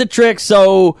tricks.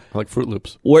 So I like Fruit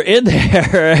Loops. we're in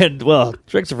there, and, well,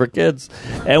 tricks are for kids.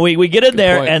 And we get in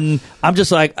there, point. and I'm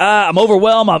just like, I'm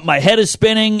overwhelmed. My head is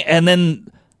spinning, and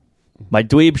then my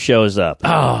dweeb shows up.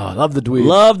 Oh, love the dweeb.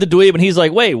 Love the dweeb. And he's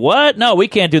like, wait, what? No, we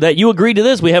can't do that. You agreed to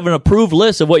this. We have an approved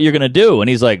list of what you're going to do. And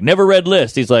he's like, never read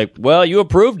list. He's like, well, you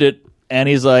approved it. And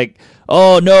he's like,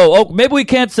 oh, no. Oh, maybe we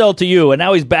can't sell to you. And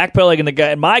now he's backpedaling.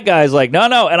 And my guy's like,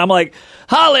 no. And I'm like,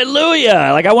 hallelujah.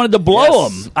 Like, I wanted to blow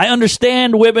him. I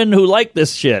understand women who like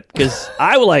this shit because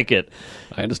I like it.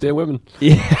 I understand women.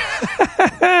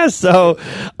 So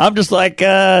I'm just like,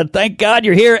 thank God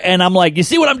you're here. And I'm like, you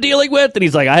see what I'm dealing with? And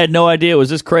he's like, I had no idea. It was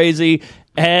this crazy.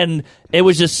 And it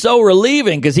was just so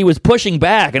relieving because he was pushing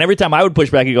back. And every time I would push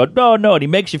back, he'd go, no. And he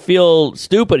makes you feel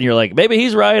stupid. And you're like, maybe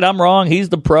he's right. I'm wrong. He's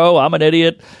the pro. I'm an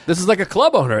idiot. This is like a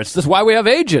club owner. It's just why we have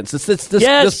agents. It's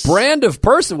this brand of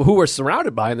person who we're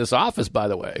surrounded by in this office, by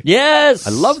the way. Yes. I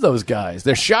love those guys.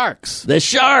 They're sharks. The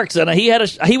sharks. And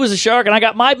he was a shark, and I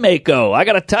got my Mako. I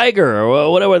got a tiger,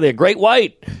 or whatever they're, great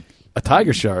white. A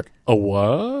tiger shark. A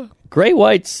what? Great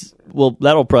whites, well,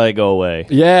 that'll probably go away.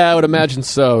 Yeah, I would imagine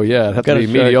so. Yeah, it'd have to be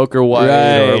mediocre white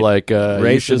or like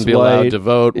you shouldn't be allowed to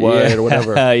vote white or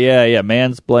whatever. Yeah,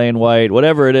 mansplain white,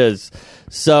 whatever it is.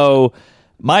 So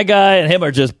my guy and him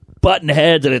are just butting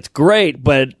heads, and it's great,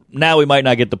 but now we might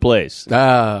not get the place.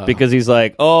 Because he's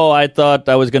like, oh, I thought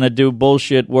I was going to do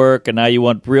bullshit work, and now you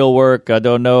want real work. I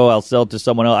don't know. I'll sell it to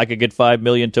someone else. I could get $5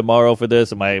 million tomorrow for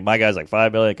this. And my guy's like,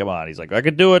 $5 million? Come on. He's like, I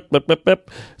could do it. Bip, bip, bip.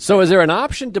 So is there an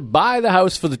option to buy the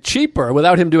house for the cheaper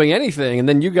without him doing anything, and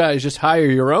then you guys just hire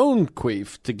your own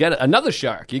queef to get another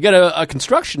shark? You get a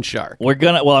construction shark.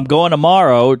 I'm going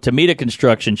tomorrow to meet a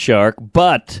construction shark,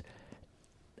 but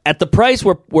at the price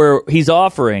where he's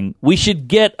offering, we should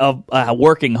get a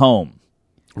working home.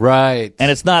 Right. And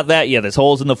it's not that yet. There's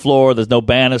holes in the floor. There's no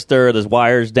banister. There's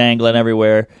wires dangling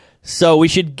everywhere. So we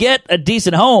should get a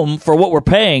decent home for what we're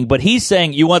paying. But he's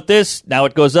saying, you want this? Now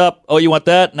it goes up. Oh, you want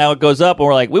that? Now it goes up. And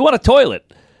we're like, we want a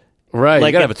toilet. Right,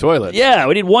 you gotta have a toilet. Yeah,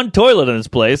 we need one toilet in this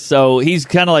place. So he's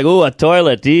kind of like, ooh, a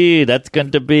toilet. That's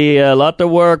going to be a lot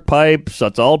of work. Pipes,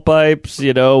 that's all pipes,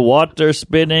 water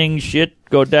spinning, shit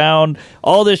go down,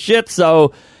 all this shit.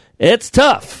 So it's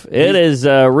tough. It is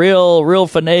a real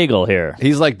finagle here.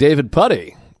 He's like David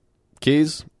Putty.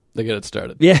 Keys, they get it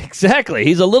started. Yeah, exactly.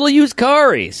 He's a little used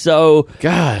car-y. So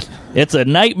God, it's a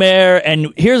nightmare.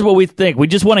 And here's what we think. We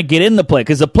just want to get in the place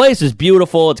because the place is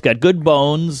beautiful. It's got good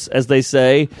bones, as they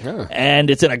say. Yeah. And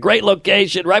it's in a great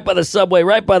location, right by the subway,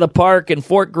 right by the park in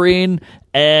Fort Greene.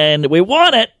 And we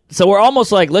want it. So we're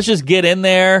almost like, let's just get in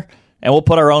there and we'll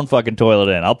put our own fucking toilet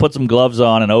in. I'll put some gloves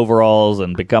on and overalls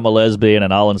and become a lesbian,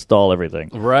 and I'll install everything.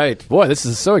 Right. Boy, this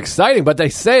is so exciting. But they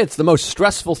say it's the most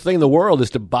stressful thing in the world is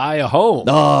to buy a home.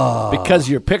 Oh. Because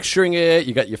you're picturing it.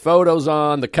 You got your photos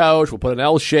on the couch. We'll put an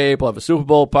L shape. We'll have a Super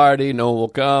Bowl party. No one will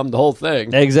come. The whole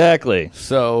thing. Exactly.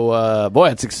 So, boy,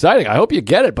 it's exciting. I hope you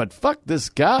get it. But fuck this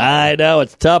guy. I know.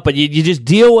 It's tough. But you just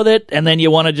deal with it, and then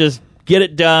you want to just get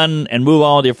it done and move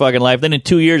on with your fucking life. Then in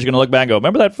 2 years, you're going to look back and go,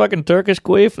 remember that fucking Turkish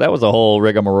queef? That was a whole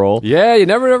rigmarole. Yeah, you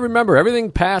never remember.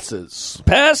 Everything passes.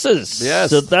 Passes. Yes.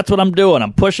 So that's what I'm doing.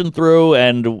 I'm pushing through,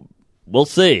 and we'll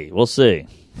see. We'll see.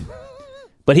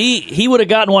 But he would have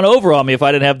gotten one over on me if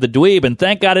I didn't have the dweeb, and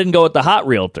thank God I didn't go with the hot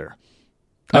realtor.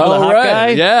 Remember the hot right. guy?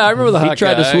 Yeah, I remember the hot guy. He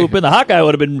tried to swoop in. The hot guy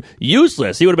would have been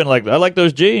useless. He would have been like, I like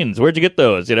those jeans. Where'd you get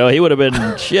those? You know, he would have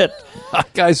been shit. Hot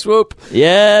guy swoop.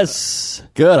 Yes.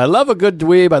 Good. I love a good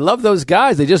dweeb. I love those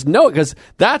guys. They just know it because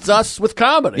that's us with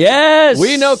comedy. Yes.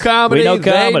 We know comedy. We know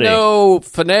comedy. They know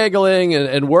finagling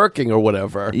and working or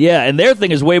whatever. Yeah, and their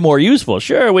thing is way more useful.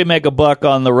 Sure, we make a buck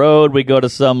on the road. We go to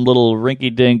some little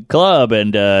rinky-dink club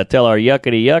and tell our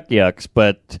yuckity yucks,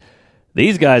 but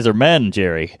these guys are men,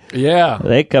 Jerry. Yeah.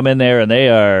 They come in there and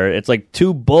it's like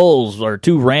two bulls or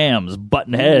two rams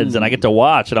butting heads, and I get to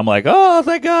watch, and I'm like, oh,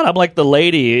 thank God. I'm like the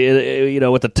lady,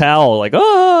 with the towel, like,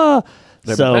 oh.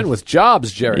 They're men with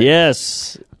jobs, Jerry.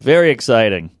 Yes, very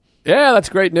exciting. Yeah, that's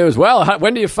great news. Well,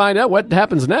 when do you find out what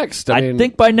happens next? I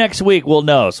think by next week we'll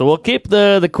know. So we'll keep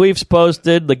the queefs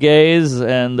posted, the gays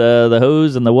and the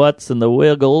who's and the whats and the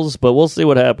wiggles, but we'll see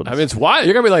what happens. I mean, it's wild.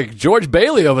 You're going to be like George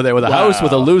Bailey over there with a house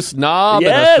with a loose knob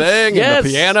and a thing and the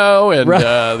piano and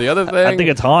the other thing. I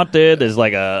think it's haunted. There's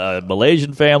like a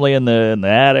Malaysian family in the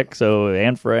attic, so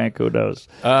Anne Frank, who knows?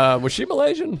 Was she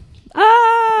Malaysian?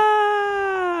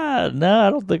 No, I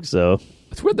don't think so.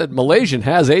 It's weird that Malaysian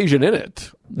has Asian in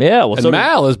it. Yeah, well, and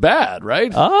Mal is bad,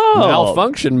 right? Oh.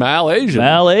 Malfunction, Mal-Asian.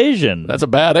 Mal-Asian. That's a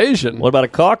bad Asian. What about a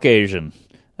Caucasian?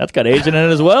 That's got Asian in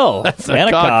it as well. That's and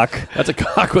a cock. That's a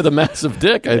cock with a massive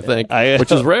dick, I think,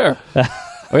 which is rare. I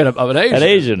mean, of an Asian. An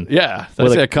Asian. Yeah. Did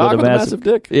I say a cock with a massive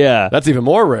dick? Yeah. That's even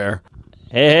more rare.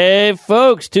 Hey,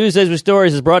 folks, Tuesdays with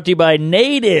Stories is brought to you by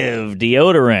Native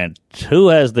Deodorant. Who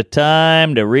has the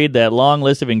time to read that long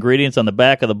list of ingredients on the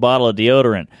back of the bottle of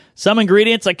deodorant? Some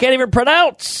ingredients I can't even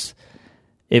pronounce.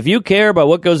 If you care about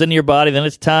what goes into your body, then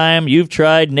it's time you've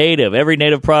tried Native. Every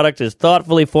Native product is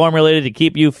thoughtfully formulated to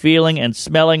keep you feeling and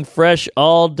smelling fresh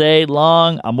all day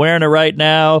long. I'm wearing it right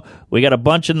now. We got a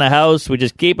bunch in the house. We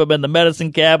just keep them in the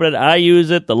medicine cabinet. I use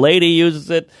it. The lady uses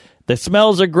it. The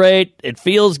smells are great. It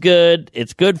feels good.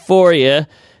 It's good for you.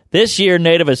 This year,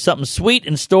 Native has something sweet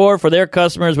in store for their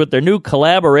customers with their new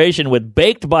collaboration with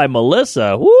Baked by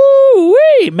Melissa.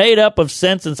 Woo-wee! Made up of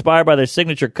scents inspired by their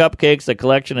signature cupcakes. The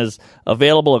collection is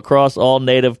available across all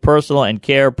Native personal and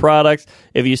care products.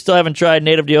 If you still haven't tried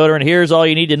Native deodorant, here's all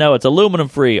you need to know. It's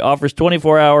aluminum-free, offers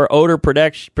 24-hour odor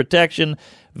protection,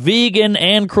 vegan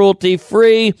and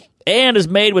cruelty-free, and is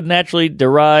made with naturally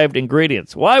derived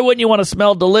ingredients. Why wouldn't you want to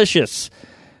smell delicious?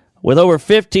 With over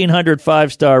 1,500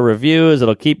 five-star reviews,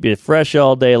 it'll keep you fresh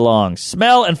all day long.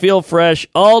 Smell and feel fresh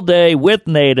all day with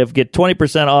Native. Get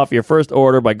 20% off your first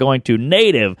order by going to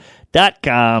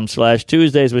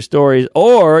native.com/Tuesdays with Stories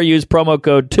or use promo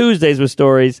code Tuesdays with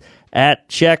Stories at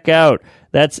checkout.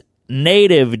 That's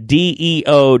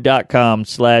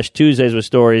nativedeo.com/Tuesdays with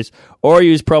Stories or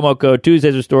use promo code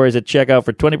Tuesdays with Stories at checkout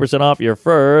for 20% off your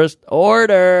first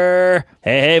order.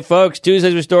 Hey, folks,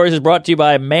 Tuesdays with Stories is brought to you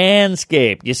by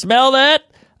Manscaped. You smell that?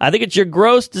 I think it's your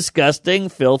gross, disgusting,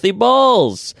 filthy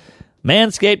balls.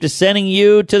 Manscaped is sending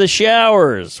you to the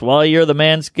showers. While you're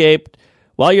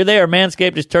there,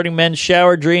 Manscaped is turning men's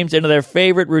shower dreams into their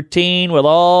favorite routine with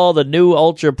all the new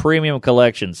Ultra Premium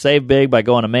collection. Save big by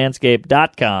going to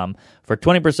manscaped.com for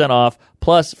 20% off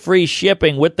plus free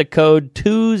shipping with the code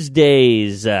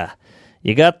Tuesdays.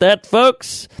 You got that,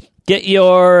 folks? Get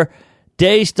your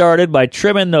day started by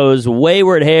trimming those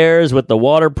wayward hairs with the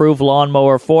waterproof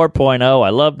Lawnmower 4.0. I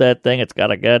love that thing. It's got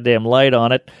a goddamn light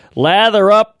on it.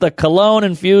 Lather up the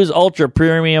cologne-infused Ultra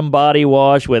Premium Body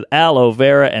Wash with aloe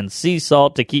vera and sea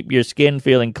salt to keep your skin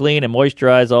feeling clean and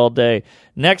moisturized all day.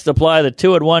 Next, apply the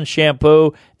 2-in-1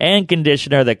 shampoo and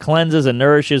conditioner that cleanses and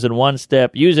nourishes in one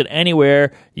step. Use it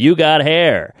anywhere you got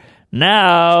hair.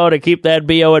 Now, to keep that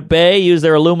BO at bay, use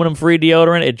their aluminum-free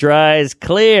deodorant. It dries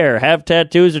clear. Have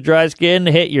tattoos or dry skin?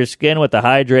 Hit your skin with the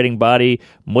hydrating body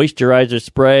moisturizer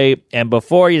spray. And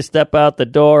before you step out the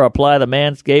door, apply the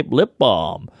Manscaped Lip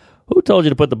Balm. Who told you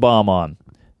to put the balm on?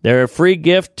 They're a free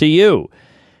gift to you.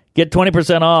 Get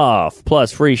 20% off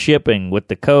plus free shipping with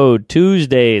the code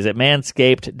Tuesdays at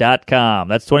manscaped.com.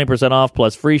 That's 20% off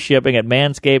plus free shipping at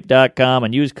manscaped.com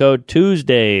and use code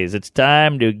Tuesdays. It's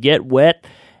time to get wet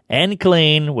and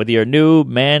clean with your new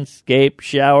Manscaped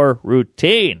shower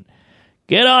routine.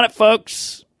 Get on it,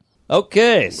 folks.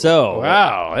 Okay, so.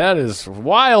 Wow, that is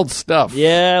wild stuff.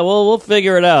 Yeah, well, we'll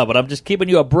figure it out, but I'm just keeping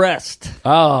you abreast.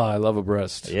 Oh, I love a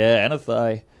breast. Yeah, and a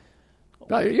thigh.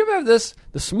 Now, you ever have this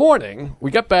morning?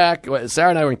 We got back.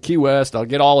 Sarah and I were in Key West. I'll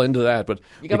get all into that. But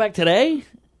you got back today?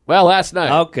 Well, last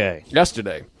night. Okay.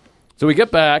 Yesterday. So we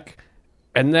get back,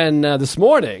 and then this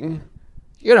morning,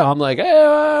 I'm like, hey,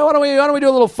 why don't we do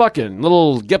a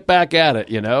little get back at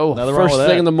it, Nothing wrong First with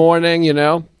thing that. in the morning,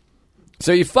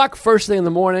 So you fuck first thing in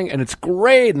the morning, and it's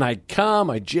great, and I come,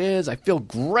 I jizz, I feel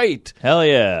great. Hell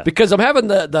yeah. Because I'm having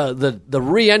the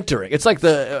re-entering. It's like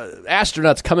the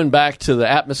astronauts coming back to the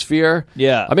atmosphere.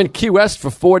 Yeah. I'm in Key West for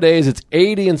 4 days. It's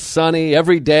 80 and sunny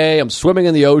every day. I'm swimming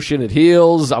in the ocean. It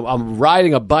heals. I'm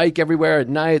riding a bike everywhere at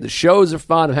night. The shows are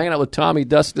fun. I'm hanging out with Tommy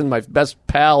Dustin, my best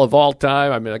pal of all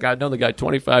time. I mean, I've known the guy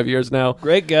 25 years now.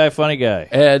 Great guy, funny guy.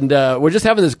 And we're just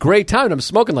having this great time. I'm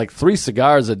smoking like 3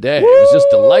 cigars a day. It was just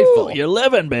delightful. You're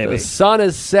living, baby. The sun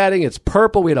is setting. It's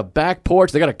purple. We had a back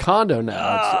porch. They got a condo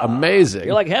now. It's amazing.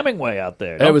 You're like Hemingway out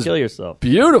there. Don't was kill yourself.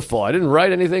 Beautiful. I didn't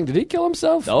write anything. Did he kill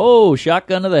himself? Oh,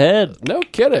 shotgun to the head. No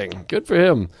kidding. Good for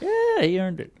him. Yeah, he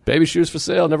earned it. Baby shoes for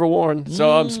sale, never worn.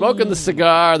 So I'm smoking the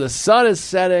cigar. The sun is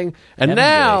setting. And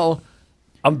now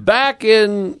I'm back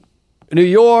in New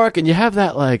York, and you have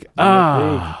that like,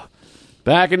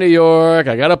 back in New York.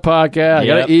 I got a podcast. I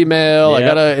got an email.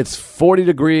 It's 40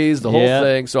 degrees, the whole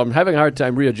thing. So I'm having a hard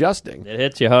time readjusting. It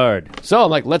hits you hard. So I'm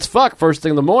like, let's fuck first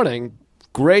thing in the morning.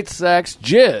 Great sex,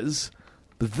 jizz.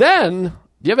 But then,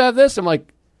 do you ever have this? I'm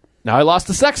like, now I lost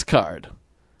the sex card.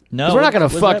 No, Because we're not going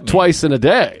to what does fuck that mean? twice in a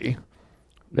day.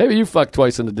 Maybe you fuck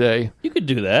twice in a day. You could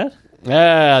do that.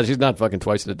 She's not fucking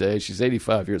twice in a day. She's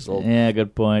 85 years old. Yeah,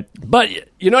 good point. But,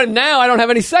 you know, now I don't have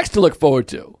any sex to look forward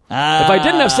to. If I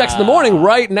didn't have sex in the morning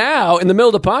right now, in the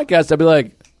middle of the podcast, I'd be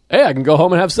like, hey, I can go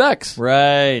home and have sex.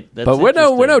 Right. That's But we're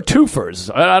no interesting.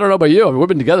 twofers. I don't know about you. I mean, we've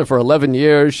been together for 11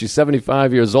 years. She's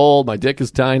 75 years old. My dick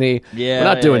is tiny. Yeah, we're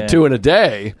not doing yeah. 2 in a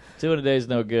day. 2 in a day is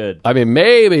no good. I mean,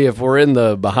 maybe if we're in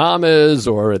the Bahamas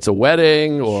or it's a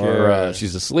wedding or Sure.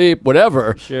 she's asleep,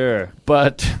 whatever. Sure.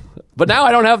 But now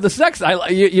I don't have the sex.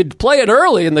 You play it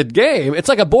early in the game. It's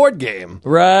like a board game.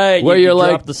 Right. Where you you're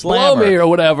drop like, the blow slammer. me or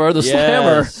whatever, the Yes.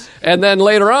 slammer. And then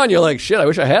later on, you're like, shit, I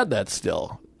wish I had that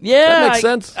still. Yeah, That makes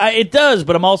sense. It does,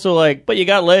 but I'm also like, but you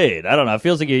got laid. I don't know. It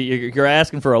feels like you're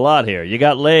asking for a lot here. You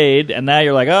got laid, and now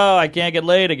you're like, oh, I can't get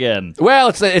laid again. Well,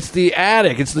 it's the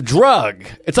addict. It's the drug.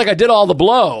 It's like I did all the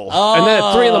blow. And then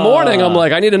at 3 in the morning, I'm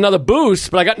like, I need another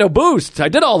boost, but I got no boost. I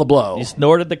did all the blow. You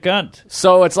snorted the cunt.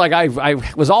 So it's like I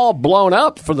was all blown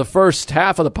up for the first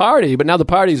half of the party, but now the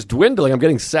party's dwindling. I'm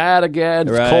getting sad again.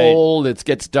 It's Right. cold. It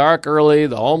gets dark early.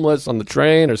 The homeless on the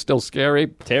train are still scary.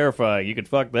 Terrifying. You could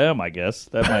fuck them, I guess.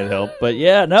 That might help. But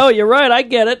yeah, no, you're right. I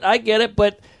get it.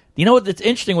 But you know what? It's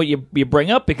interesting what you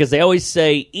bring up because they always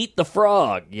say, eat the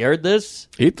frog. You heard this?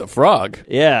 Eat the frog.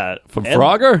 Yeah. From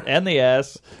Frogger? And the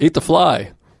ass. Eat the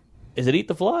fly. Is it eat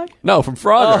the fly? No, from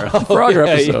Frogger. The Frogger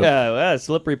yeah, episode. Yeah,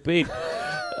 slippery Pete.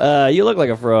 You look like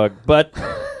a frog. But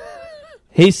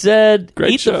he said,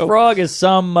 Great eat show. the frog is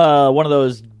some one of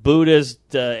those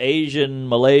Buddhist, Asian,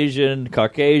 Malaysian,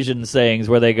 Caucasian sayings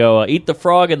where they go, eat the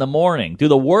frog in the morning. Do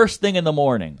the worst thing in the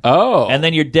morning. Oh. And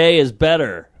then your day is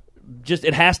better. Just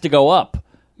it has to go up.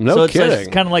 No so it's kidding.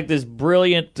 kind of like this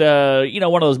brilliant, one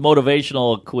of those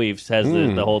motivational queefs has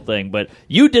the whole thing. But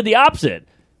you did the opposite.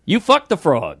 You fucked the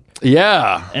frog.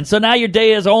 Yeah. And so now your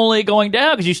day is only going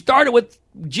down because you started with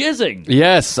jizzing.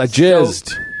 Yes, I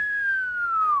jizzed.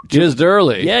 Jizzed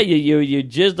early. Yeah, you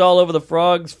jizzed all over the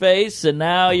frog's face, and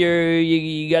now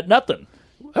you got nothing.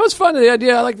 That was fun.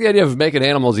 I like the idea of making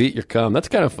animals eat your cum. That's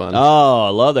kind of fun. Oh, I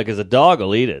love that because a dog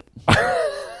will eat it.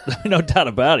 No doubt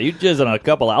about it. You jizz on a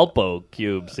couple Alpo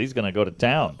cubes, he's going to go to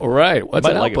town. All right. What's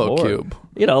Might an like it Alpo more. cube?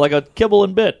 You know, like a kibble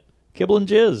and bit. Kibble and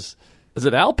jizz. Is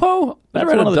it Alpo? That's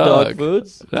Never had one of a the dog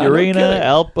foods. No, no Purina, kidding.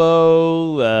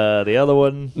 Alpo, the other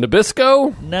one.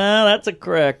 Nabisco? No, that's a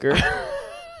cracker.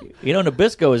 You know,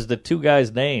 Nabisco is the two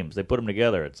guys' names. They put them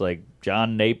together. It's like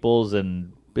John Naples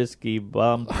and Bisky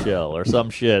Bombshell or some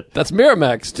shit. That's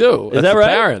Miramax, too. That's that the right?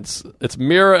 parents. It's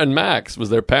Mira and Max was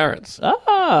their parents.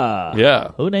 Ah.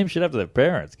 Yeah. Who names shit after their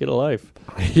parents? Get a life.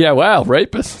 Yeah, wow.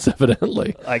 Rapists,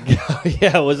 evidently.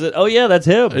 Yeah, was it? Oh, yeah, that's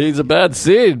him. He's a bad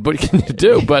seed. What can you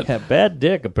do? But, Yeah, bad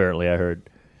dick, apparently, I heard.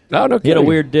 no He had a kidding.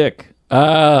 weird dick.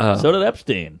 Ah. So did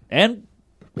Epstein. And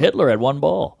Hitler had one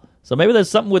ball. So maybe there's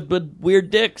something with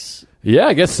weird dicks. Yeah,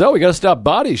 I guess so. We got to stop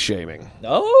body shaming.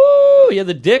 Oh, yeah,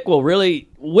 the dick will really...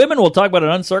 Women will talk about an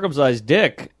uncircumcised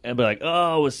dick and be like,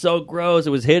 oh, it was so gross,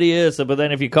 it was hideous. But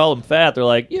then if you call them fat, they're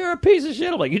like, you're a piece of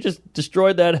shit. I'm like, you just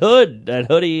destroyed that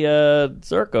hoodie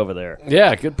circ over there.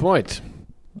 Yeah, good point.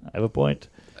 I have a point.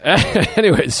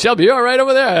 Anyways, Shelby, you all right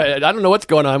over there? I don't know what's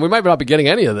going on. We might not be getting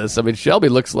any of this. I mean, Shelby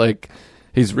looks like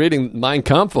he's reading Mein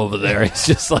Kampf over there. He's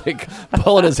just like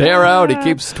pulling his hair out. He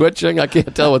keeps twitching. I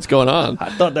can't tell what's going on. I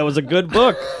thought that was a good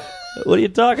book. What are you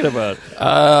talking about?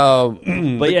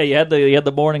 But yeah, you had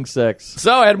the morning sex.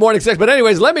 So I had morning sex. But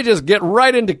anyways, let me just get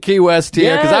right into Key West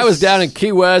here, because I was down in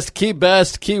Key West, Key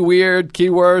Best, Key Weird, Key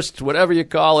Worst, whatever you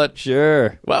call it.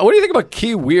 Sure. Well, what do you think about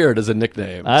Key Weird as a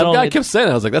nickname? Some guy kept saying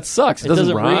that. I was like, that sucks. It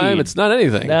doesn't rhyme. read. It's not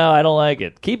anything. No, I don't like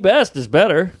it. Key Best is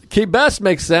better. Key Best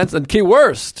makes sense, and Key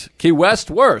Worst. Key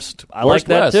West, worst. I like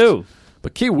that West. too.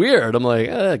 But Key Weird, I'm like,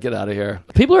 get out of here.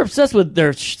 People are obsessed with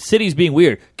their cities being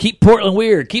weird. Keep Portland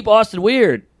weird. Keep Austin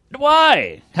weird.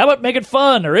 Why? How about make it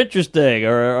fun or interesting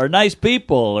or nice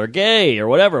people or gay or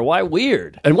whatever? Why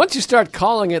weird? And once you start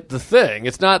calling it the thing,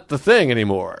 it's not the thing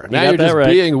anymore. Now got you're that just right.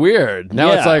 being weird.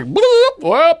 Now Yeah. it's like, bloop,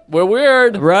 whoop, we're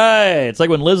weird. Right. It's like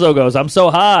when Lizzo goes, I'm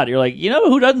so hot. You're like, you know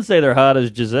who doesn't say they're hot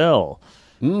is Giselle.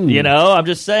 You know, I'm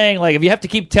just saying, like, if you have to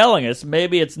keep telling us,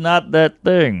 maybe it's not that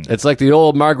thing. It's like the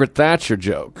old Margaret Thatcher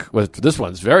joke. This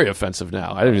one's very offensive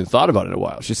now. I haven't even thought about it in a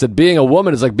while. She said, being a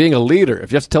woman is like being a leader.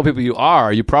 If you have to tell people you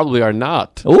are, you probably are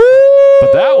not. Ooh!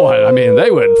 But that one, I mean, they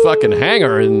would fucking hang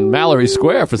her in Mallory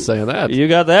Square for saying that. You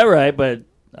got that right, but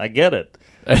I get it.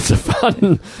 It's a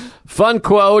fun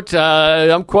quote.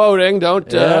 I'm quoting. Don't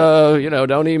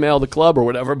don't email the club or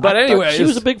whatever. But I thought anyway, she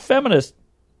was a big feminist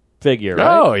figure,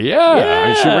 right? Oh yeah. I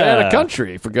mean, she ran Yeah. a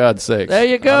country, for God's sake. There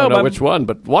you go. I don't know My- which one,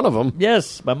 but one of them.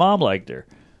 Yes, my mom liked her.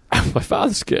 My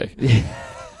father's gay.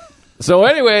 So,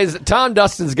 anyways, Tom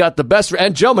Dustin's got the best,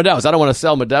 and Joe Medaus. I don't want to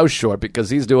sell Medaus short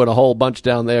because he's doing a whole bunch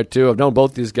down there too. I've known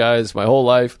both these guys my whole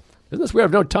life. Isn't this weird?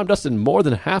 I've known Tom Dustin more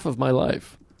than half of my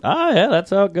life. Ah, yeah, that's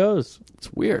how it goes.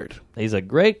 It's weird. He's a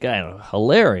great guy,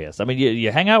 hilarious. I mean,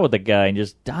 you hang out with the guy and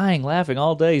just dying laughing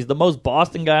all day. He's the most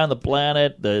Boston guy on the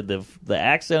planet. The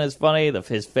accent is funny.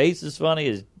 His face is funny.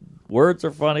 His words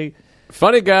are funny.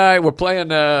 Funny guy. We're playing,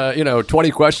 20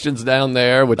 questions down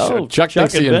there, which Chuck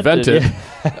thinks he invented,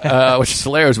 which is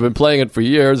hilarious. We've been playing it for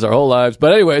years, our whole lives.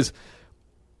 But anyways,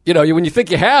 when you think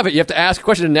you have it, you have to ask a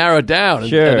question and narrow it down.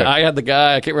 Sure. And I had the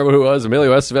guy, I can't remember who it was,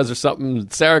 Emilio Estevez or something.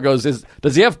 Sarah goes,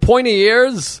 does he have pointy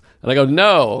ears? And I go,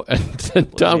 no.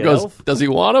 And Tom he goes, elf? does he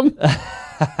want them?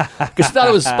 Because he thought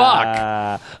it was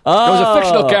Spock. It was a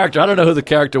fictional character. I don't know who the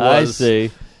character was. I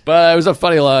see. But it was a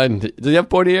funny line. Does he have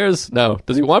pointy ears? No.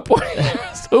 Does he want pointy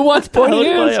ears? Who wants pointy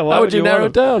ears? Yeah, why How would would you you narrow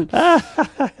want it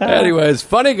down? Anyways,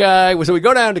 funny guy. So we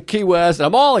go down to Key West. And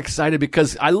I'm all excited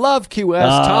because I love Key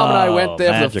West. Tom and I went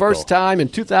there for the magical. first time in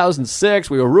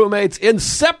 2006. We were roommates,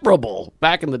 inseparable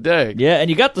back in the day. Yeah, and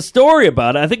you got the story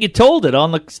about it. I think you told it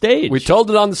on the stage. We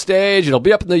told it on the stage. It'll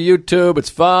be up on the YouTube.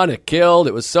 It's fun. It killed.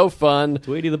 It was so fun.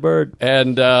 Tweety the Bird.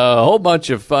 And a whole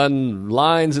bunch of fun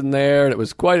lines in there, and it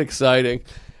was quite exciting.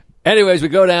 Anyways, we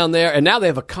go down there, and now they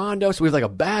have a condo, so we have like a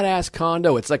badass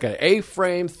condo. It's like an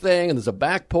A-frame thing, and there's a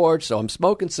back porch, so I'm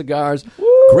smoking cigars.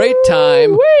 Great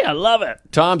time. Wee, I love it.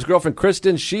 Tom's girlfriend,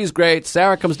 Kristen, she's great.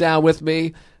 Sarah comes down with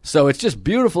me, so it's just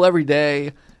beautiful every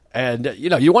day. And,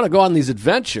 you want to go on these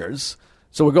adventures,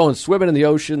 so we're going swimming in the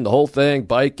ocean, the whole thing,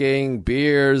 biking,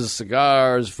 beers,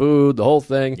 cigars, food, the whole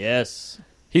thing. Yes.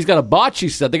 He's got a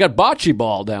bocce set. They got bocce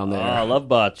ball down there. Oh, I love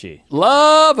bocce.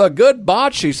 Love a good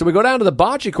bocce. So we go down to the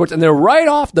bocce courts, and they're right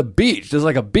off the beach. There's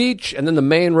like a beach, and then the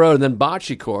main road, and then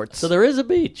bocce courts. So there is a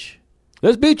beach.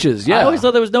 There's beaches, yeah. I always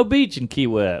thought there was no beach in Key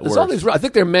West. There's all these, I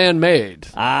think they're man-made.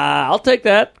 I'll take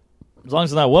that. As long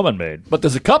as it's not woman-made. But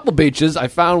there's a couple beaches. I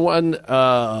found one,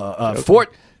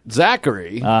 Fort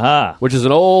Zachary, which is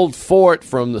an old fort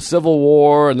from the Civil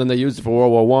War, and then they used it for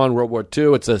World War I, World War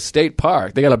II. It's a state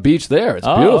park. They got a beach there. It's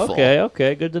beautiful.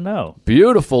 Okay, good to know.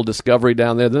 Beautiful discovery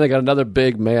down there. Then they got another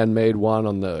big man-made one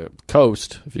on the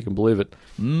coast, if you can believe it.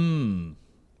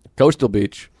 Coastal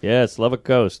beach. Yes, love a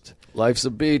coast. Life's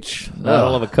a beach. I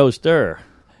don't love a coaster.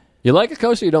 You like a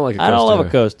coaster or you don't like a coaster? I don't love a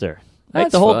coaster. I like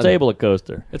That's the whole fun. table a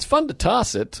coaster. It's fun to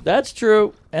toss it. That's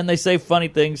true. And they say funny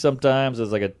things sometimes.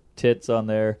 There's like a tits on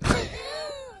there.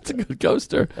 It's a good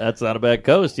coaster. That's not a bad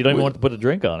coast. You don't even want to put a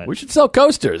drink on it. We should sell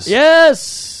coasters.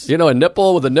 Yes. A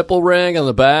nipple with a nipple ring on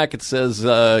the back. It says,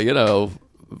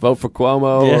 vote for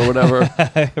Cuomo or whatever.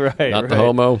 Right. Not the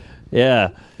homo.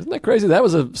 Yeah. Isn't that crazy? That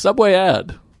was a Subway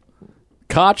ad.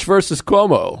 Koch versus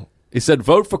Cuomo. He said,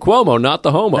 vote for Cuomo, not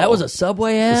the homo. That was a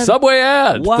Subway ad? Subway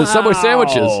ad. Wow. The Subway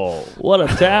sandwiches. What a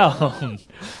town.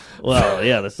 Well,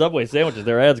 yeah, the Subway sandwiches,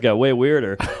 their ads got way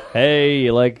weirder. Hey,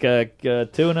 you like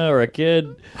tuna or a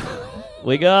kid?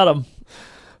 We got them.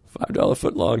 $5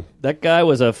 foot long. That guy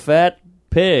was a fat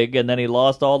pig, and then he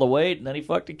lost all the weight, and then he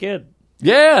fucked a kid.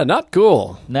 Yeah, not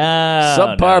cool. Nah.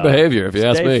 Subpar behavior, if you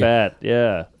ask me. Stay fat,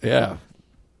 yeah. Yeah.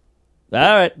 All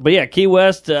right, but yeah, Key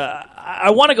West.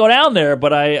 I want to go down there, but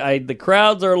the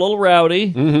crowds are a little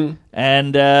rowdy,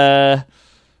 and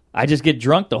I just get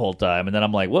drunk the whole time, and then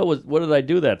I'm like, what did I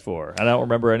do that for? I don't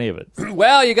remember any of it.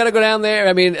 Well, you got to go down there.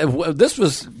 I mean, this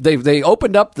was they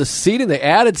opened up the seating. They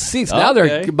added seats. Now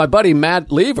Okay. my buddy Matt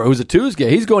Lever, who's a Tuesday,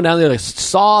 he's going down there to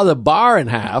saw the bar in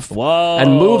half. Whoa.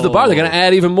 And move the bar. They're going to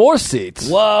add even more seats.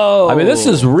 Whoa! I mean, this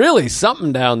is really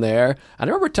something down there. I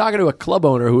remember talking to a club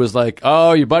owner who was like,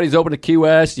 "Oh, your buddy's open to Key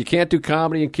West. You can't do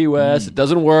comedy in Key West. It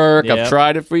doesn't work. Yeah. I've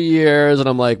tried it for years." And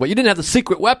I'm like, "Well, you didn't have the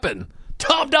secret weapon,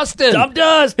 Tom Dustin. Tom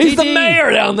Dust. He's the TD.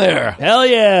 mayor down there. Hell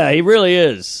yeah, he really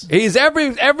is. He's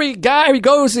every guy he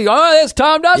goes to. Oh, there's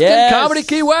Tom Dustin, Yes. Comedy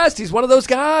Key West. He's one of those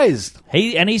guys."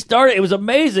 He started. It was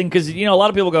amazing because a lot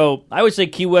of people go. I always say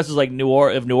Key West is like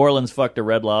if New Orleans fucked a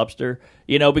Red Lobster,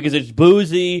 because it's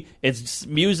boozy, it's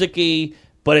musicy,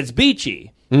 but it's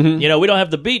beachy. Mm-hmm. We don't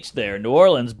have the beach there in New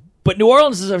Orleans, but New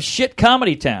Orleans is a shit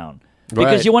comedy town. Because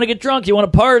Right. you want to get drunk, you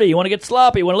want to party, you want to get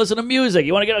sloppy, you want to listen to music,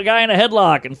 you want to get a guy in a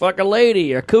headlock and fuck a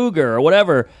lady or a cougar or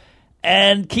whatever.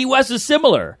 And Key West is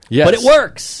similar, Yes. but it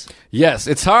works. Yes,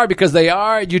 it's hard because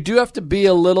you do have to be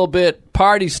a little bit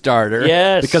party starter.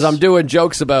 Yes. Because I'm doing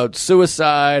jokes about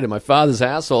suicide and my father's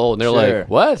asshole, and they're Sure. like,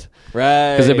 "What?"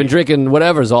 Right. Because they've been drinking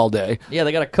whatevers all day. Yeah,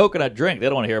 they got a coconut drink. They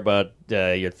don't want to hear about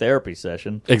your therapy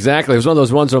session. Exactly. It was one of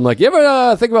those ones where I'm like, "You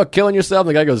ever think about killing yourself?" And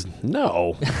the guy goes,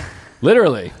 "No."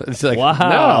 Literally. It's like, Wow.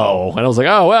 no. And I was like,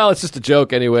 "Oh, well, it's just a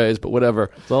joke anyways, but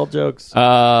whatever." It's all jokes.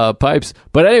 Pipes.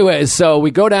 But anyways, so we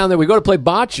go down there. We go to play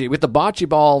bocce. We get the bocce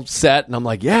ball set, and I'm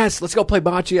like, "Yes, let's go play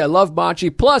bocce. I love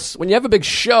bocce." Plus, when you have a big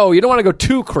show, you don't want to go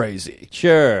too crazy.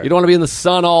 Sure. You don't want to be in the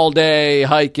sun all day,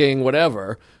 hiking,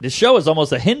 whatever. The show is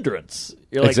almost a hindrance.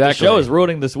 You're like, Exactly. the show is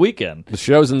ruining this weekend. The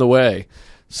show's in the way.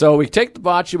 So we take the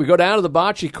bocce. We go down to the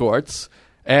bocce courts,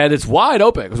 and it's wide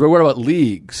open because we're worried about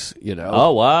leagues,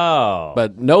 Oh, wow.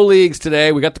 But no leagues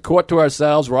today. We got the court to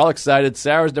ourselves. We're all excited.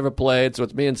 Sarah's never played, so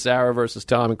it's me and Sarah versus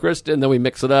Tom and Kristen. Then we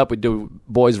mix it up. We do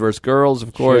boys versus girls,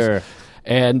 of course. Sure.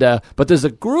 And but there's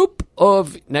a group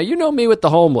of now you know me with the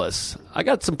homeless. I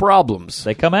got some problems.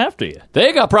 They come after you.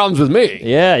 They got problems with me.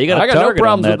 Yeah, you got a I got no target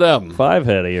problems on with that them.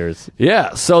 5-head of yours.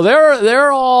 Yeah, so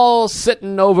they're all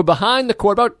sitting over behind the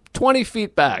court, about 20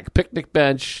 feet back, picnic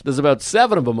bench. There's about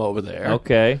 7 of them over there.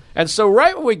 Okay. And so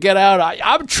right when we get out,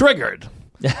 I'm triggered.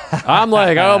 I'm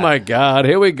like, oh my God,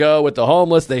 here we go with the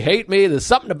homeless. They hate me. There's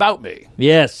something about me.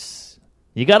 Yes.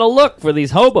 You got to look for these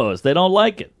hobos. They don't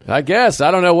like it. I guess.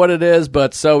 I don't know what it is,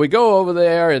 but so we go over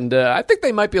there, and I think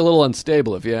they might be a little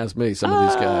unstable, if you ask me, some of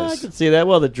these I guys. can see that.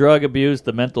 Well, the drug abuse,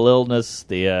 the mental illness,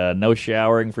 the no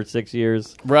showering for 6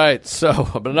 years. Right. So,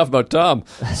 but enough about Tom.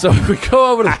 So we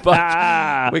go over to the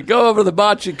bocce, we go over to the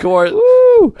bocce court,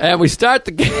 and we start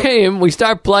the game. We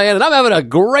start playing, and I'm having a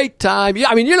great time. Yeah,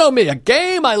 I mean, you know me, a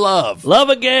game I love. Love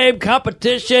a game,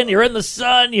 competition. You're in the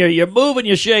sun. You're moving.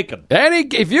 You're shaking.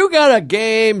 If you got a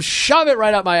game, shove it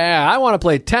right up my ass. I want to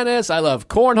play tennis. I love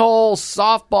cornhole,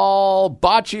 softball,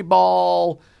 bocce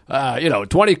ball.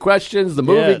 20 questions, the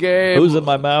movie Yeah. game. Who's in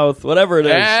my mouth? Whatever it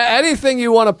is. Anything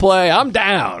you want to play, I'm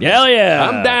down. Hell yeah.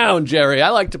 I'm down, Jerry. I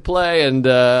like to play, and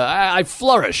I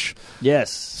flourish.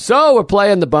 Yes. So we're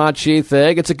playing the bocce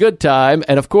thing. It's a good time.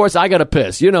 And, of course, I got to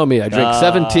piss. You know me. I drink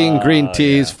 17 green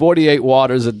teas, 48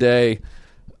 waters a day.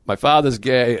 My father's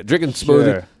gay, drinking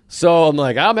smoothie. Sure. So I'm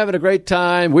like, I'm having a great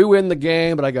time. We win the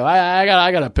game, but I go, I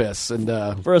got to piss.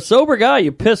 And For a sober guy,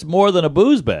 you piss more than a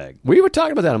booze bag. we were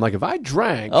talking about that. I'm like, if I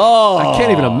drank, Oh. I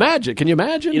can't even imagine. Can you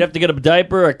imagine? You'd have to get a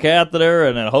diaper, a catheter,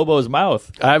 and a hobo's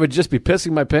mouth. I would just be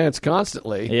pissing my pants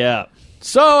constantly. Yeah.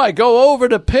 So I go over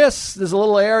to piss. There's a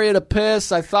little area to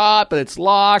piss, I thought, but it's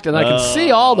locked. And I can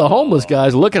see all the homeless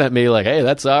guys looking at me like, hey,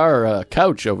 that's our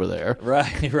couch over there.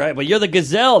 Right, right. But you're the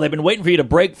gazelle. They've been waiting for you to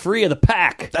break free of the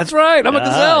pack. That's right. I'm a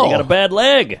gazelle. You got a bad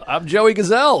leg. I'm Joey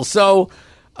Gazelle. So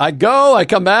I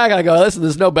come back, and I go, listen,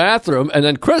 there's no bathroom. And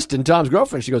then Kristen, Tom's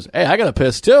girlfriend, she goes, hey, I got to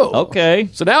piss too. Okay.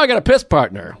 So now I got a piss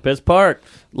partner. Piss Park.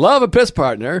 Love a piss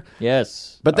partner.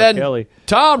 Yes. But R. then Kelly.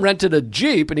 Tom rented a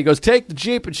Jeep, and he goes, take the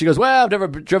Jeep. And she goes, well, I've never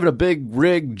driven a big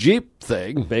rig Jeep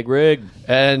thing. Big rig.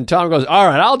 And Tom goes, all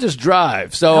right, I'll just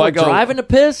drive. So I go, driving to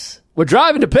piss? we're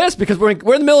driving to piss because we're in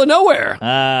the middle of nowhere.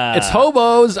 Ah. It's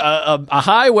hobos, a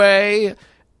highway,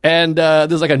 and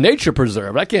there's like a nature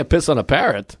preserve. I can't piss on a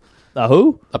parrot. A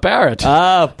who? A parrot.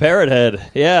 Parrot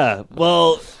head. Yeah.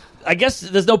 Well, I guess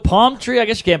there's no palm tree. I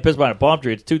guess you can't piss behind a palm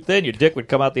tree. It's too thin. Your dick would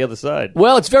come out the other side.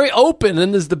 Well, it's very open,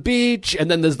 and there's the beach, and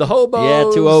then there's the hobos.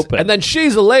 Yeah, too open. And then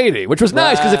she's a lady, which was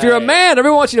nice, because if you're a Right. man,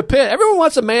 everyone wants you to piss. Everyone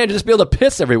wants a man to just be able to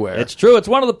piss everywhere. It's true. It's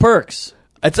one of the perks.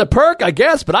 It's a perk, I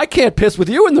guess, but I can't piss with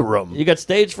you in the room. You got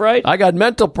stage fright? I got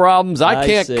mental problems. I I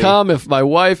can't see. come if my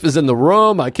wife is in the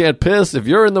room. I can't piss if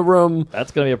you're in the room.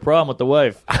 That's going to be a problem with the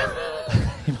wife.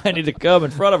 might need to come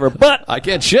in front of her. But I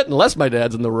can't shit unless my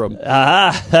dad's in the room.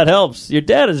 that helps. Your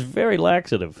dad is very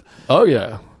laxative. Oh,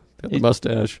 yeah. Got the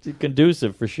mustache. He's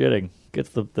conducive for shitting. Gets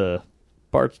the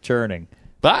parts churning.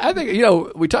 But I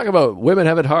think, we talk about women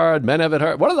have it hard, men have it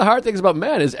hard. One of the hard things about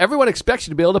men is everyone expects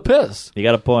you to be able to piss. You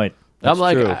got a point. That's I'm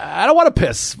like, true. I don't want to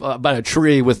piss by a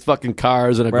tree with fucking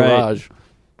cars in a garage.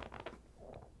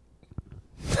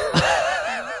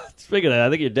 Speaking of that, I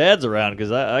think your dad's around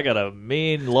because I got a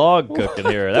mean log cooking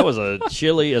here. That was a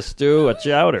chili, a stew, a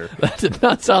chowder. That did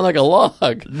not sound like a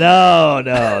log. No,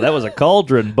 that was a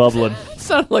cauldron bubbling. It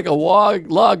sounded like a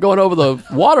log going over the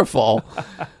waterfall.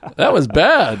 That was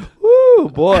bad. Woo,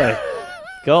 boy.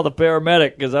 Call the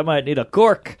paramedic because I might need a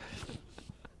cork.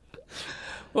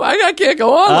 Well, I can't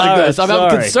go on like All right, this. I'm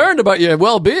sorry. concerned about your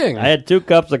well-being. I had 2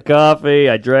 cups of coffee.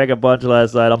 I drank a bunch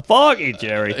last night. I'm foggy,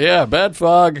 Jerry. Yeah, bad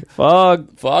fog.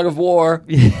 Fog. Fog of War.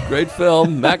 Great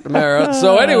film. McNamara.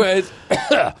 So anyways,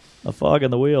 A fog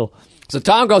in the wheel. so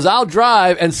Tom goes, I'll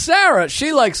drive. And Sarah,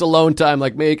 she likes alone time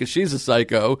like me because she's a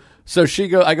psycho. So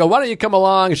I go, why don't you come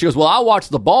along? And she goes, well, I'll watch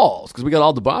the balls because we got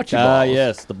all the bocce balls.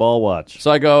 Yes, the ball watch. So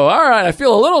I go, all right, I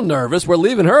feel a little nervous. We're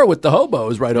leaving her with the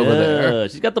hobos right over there.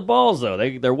 She's got the balls, though.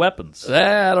 They're weapons.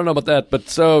 I don't know about that. But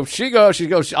so she goes,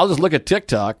 I'll just look at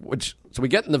TikTok, so we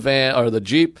get in the van or the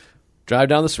Jeep, drive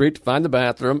down the street to find the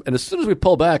bathroom. And as soon as we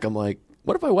pull back, I'm like,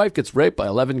 what if my wife gets raped by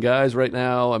 11 guys right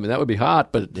now? I mean, that would be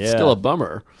hot, but it's still a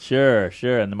bummer. Sure.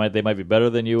 And they might be better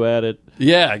than you at it.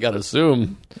 Yeah, I got to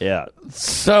assume. Yeah.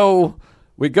 So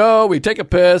we go, we take a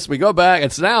piss, we go back,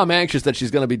 and so now I'm anxious that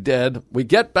she's going to be dead. We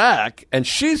get back, and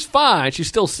she's fine. She's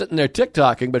still sitting there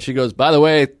TikToking, but she goes, by the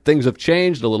way, things have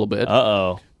changed a little bit.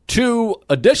 Uh-oh. 2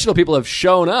 additional people have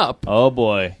shown up, Oh,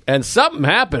 boy. and something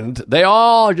happened. They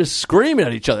all are just screaming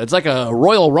at each other. It's like a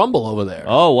Royal Rumble over there.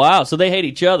 Oh, wow. So they hate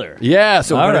each other. Yeah,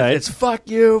 so All right. it's fuck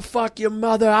you, fuck your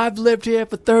mother. I've lived here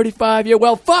for 35 years.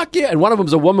 Well, fuck you. And one of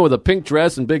them's a woman with a pink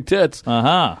dress and big tits.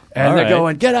 Uh-huh. And All they're right.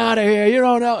 going, get out of here. You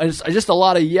don't know. And it's just a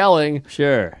lot of yelling.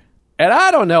 Sure. And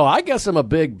I don't know. I guess I'm a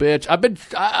big bitch.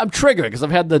 I'm triggered because I've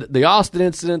had the Austin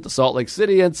incident, the Salt Lake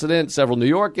City incident, several New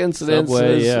York incidents.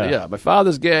 Subway, yeah. My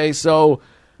father's gay. So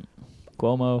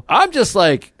Cuomo. I'm just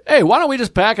like, hey, why don't we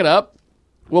just pack it up?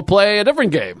 We'll play a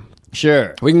different game.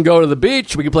 Sure. We can go to the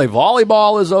beach. We can play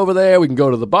volleyball is over there. We can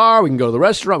go to the bar. We can go to the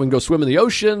restaurant. We can go swim in the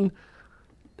ocean.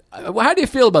 How do you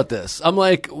feel about this? I'm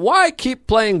like, why keep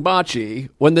playing bocce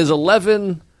when there's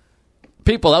 11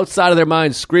 people outside of their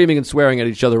minds screaming and swearing at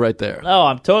each other right there? No,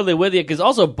 I'm totally with you. Because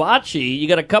also bocce, you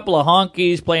got a couple of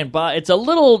honkies playing bocce. It's a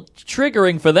little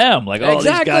triggering for them. Like, oh,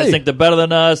 Exactly. these guys think they're better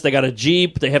than us. They got a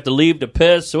Jeep. They have to leave to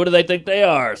piss. Who do they think they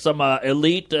are? Some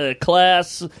elite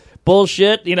class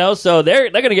bullshit, So they're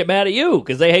going to get mad at you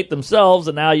because they hate themselves,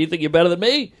 and now you think you're better than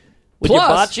me with your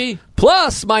bocce?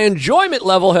 Plus, my enjoyment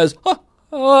level has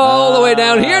all the way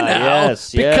down here now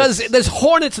yes, because yes. there's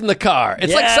hornets in the car.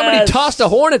 It's like somebody Yes. tossed a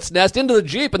hornet's nest into the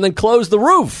Jeep and then closed the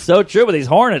roof. So true, but these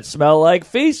hornets smell like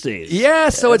feces. Yeah,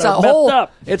 so it's They're a messed whole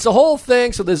up. it's a whole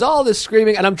thing. So there's all this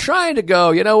screaming, and I'm trying to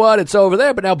go, you know what, it's over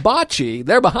there. But now bocce,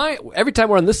 they're behind. Every time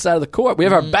we're on this side of the court, we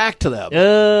have our back to them.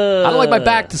 I don't like my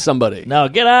back to somebody. No,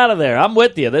 get out of there. I'm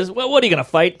with you. What are you going to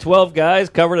fight 12 guys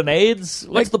covered in AIDS?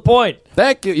 What's the point?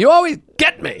 Thank you. You always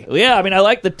get me. Yeah, I mean, I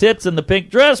like the tits and the pink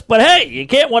dress, but hey, you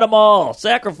can't win them all.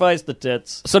 Sacrifice the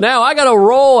tits. So now I got to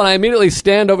roll, and I immediately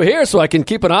stand over here so I can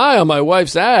keep an eye on my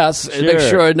wife's ass and make Sure.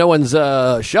 sure no one's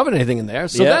shoving anything in there.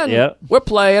 So Yeah, then yeah. we're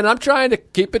playing. I'm trying to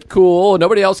keep it cool.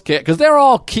 Nobody else cares because they're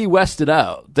all Key Wested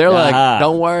out. They're like,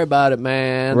 don't worry about it,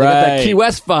 man. They got that Right. Key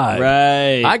West vibe.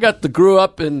 Right. I got the grew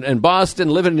up in Boston,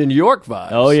 living in New York vibes.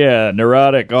 Oh, yeah,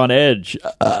 neurotic, on edge.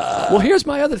 Well, here's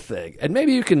my other thing, and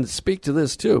maybe you can speak to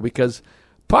this too, because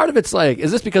part of it's like,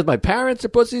 is this because my parents are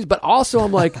pussies? But also,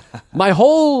 I'm like, my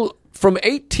whole from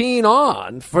 18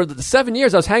 on for the 7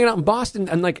 years, I was hanging out in Boston,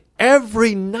 and like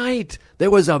every night there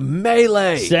was a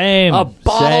melee. Same. A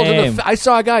bottle to Same. the. I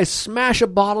saw a guy smash a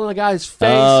bottle in a guy's face.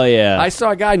 Oh, yeah. I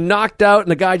saw a guy knocked out,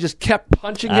 and the guy just kept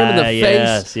punching him in the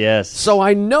face. Yes. So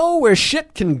I know where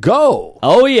shit can go.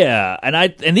 Oh, yeah.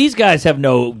 And these guys have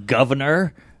no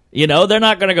governor. They're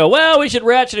not going to go, well, we should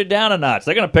ratchet it down a notch.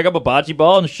 They're going to pick up a bocce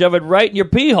ball and shove it right in your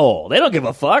pee hole. They don't give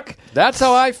a fuck. That's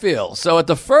how I feel. So at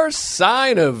the first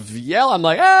sign of yell, I'm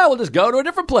like, we'll just go to a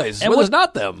different place where there's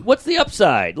not them. What's the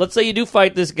upside? Let's say you do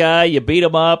fight this guy, you beat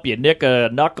him up, you nick a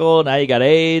knuckle, now you got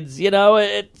AIDS. You're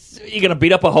going to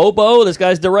beat up a hobo? This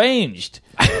guy's deranged.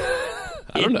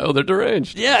 I don't know. They're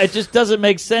deranged. Yeah, it just doesn't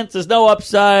make sense. There's no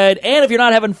upside. And if you're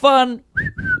not having fun,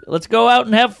 let's go out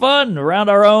and have fun around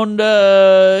our own,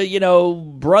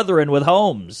 brethren with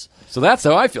homes. So that's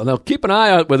how I feel. Now keep an eye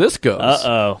out where this goes.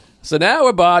 Uh-oh. So now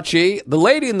we're bocce. The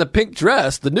lady in the pink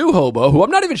dress, the new hobo, who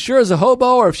I'm not even sure is a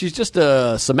hobo or if she's just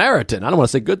a Samaritan. I don't want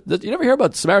to say good. You never hear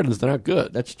about Samaritans. They're not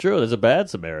good. That's true. There's a bad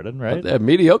Samaritan, right? They're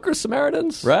mediocre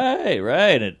Samaritans? Right.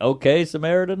 An okay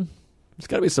Samaritan. There's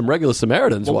got to be some regular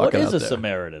Samaritans Well, what walking is out a there.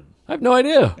 Samaritan? I have no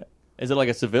idea. Is it like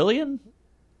a civilian?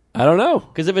 I don't know.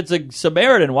 Because if it's a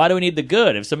Samaritan, why do we need the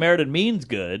good? If Samaritan means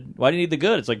good, why do you need the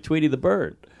good? It's like Tweety the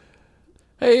Bird.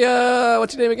 Hey,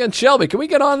 what's your name again? Shelby, can we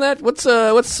get on that? What's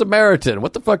Samaritan?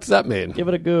 What the fuck does that mean? Give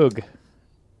it a goog.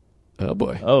 Oh,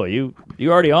 boy. Oh, you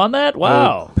already on that?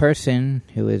 Wow. A person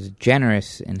who is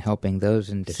generous in helping those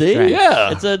in See? distress.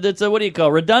 Yeah. It's a what do you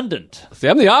call redundant? See,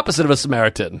 I'm the opposite of a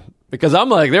Samaritan because I'm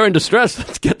like, they're in distress.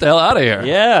 Let's get the hell out of here.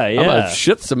 Yeah. I'm a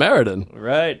shit Samaritan.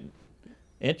 Right.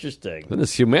 Interesting. Then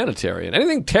it's humanitarian.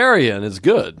 Anything Tarian is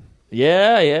good.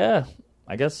 Yeah.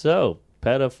 I guess so.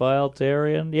 Pedophile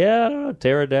Tarian. Yeah, I don't know.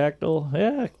 Pterodactyl.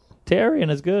 Yeah. Tarian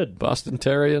is good. Boston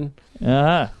Tarian.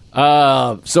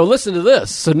 Uh-huh. So listen to this.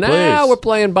 So now Please. we're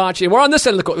playing bocce. And we're on this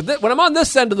end of the court. When I'm on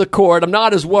this end of the court, I'm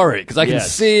not as worried because I can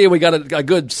Yes. see we got a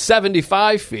good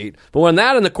 75 feet. But when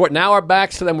that in the court, now our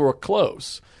backs to them, we're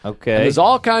close. Okay. And there's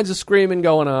all kinds of screaming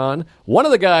going on. One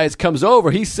of the guys comes over.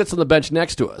 He sits on the bench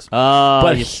next to us. Oh,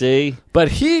 But you see? But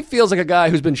he feels like a guy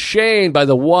who's been shamed by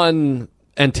the one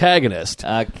antagonist.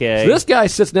 Okay. So this guy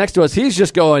sits next to us. He's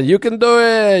just going, you can do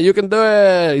it. You can do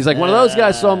it. He's like one of those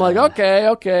guys. So I'm like,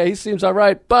 okay. He seems all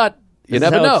right. But you This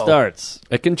is never how know. it starts.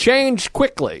 It can change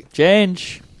quickly.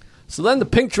 Change. So then the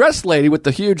pink dress lady with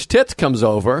the huge tits comes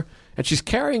over, and she's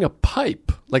carrying a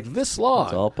pipe like this long.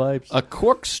 It's all pipes. A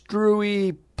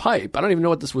corkscrewy pipe. I don't even know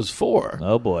what this was for.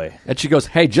 Oh, boy. And she goes,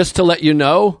 hey, just to let you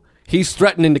know, he's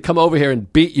threatening to come over here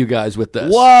and beat you guys with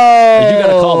this. Whoa! And you got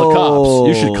to call the cops.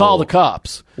 You should call the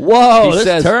cops. Whoa, He this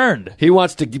says turned. he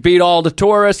wants to beat all the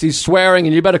tourists. He's swearing,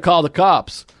 and you better call the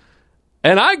cops.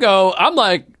 And I'm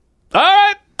like, all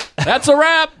right, that's a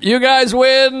wrap. You guys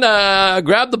win.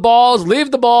 Grab the balls. Leave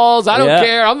the balls. I don't Yeah.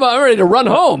 care. I'm ready to run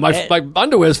home. My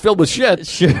underwear is filled with shit.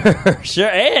 Sure.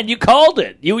 And you called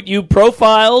it. You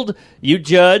profiled, you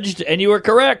judged, and you were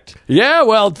correct. Yeah,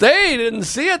 well, they didn't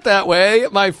see it that way.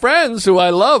 My friends, who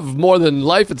I love more than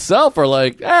life itself, are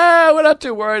like, we're not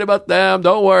too worried about them.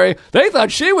 Don't worry. They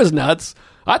thought she was nuts.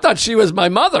 I thought she was my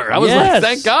mother. I was like, Yes.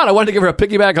 thank God. I wanted to give her a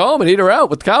piggyback home and eat her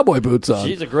out with cowboy boots on.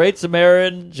 She's a great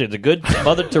Samaritan. She's a good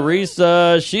Mother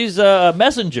Teresa. She's a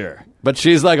messenger. But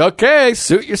she's like, okay,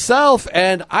 suit yourself.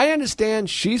 And I understand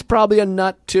she's probably a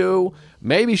nut too.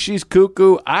 Maybe she's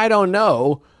cuckoo. I don't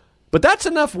know. But that's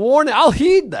enough warning. I'll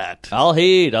heed that. I'll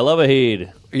heed. I love a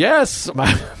heed. Yes,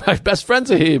 my best friend's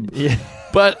a Hebe. Yeah.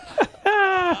 But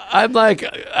I'm like,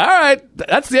 all right,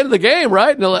 that's the end of the game,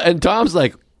 right? And Tom's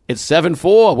like, it's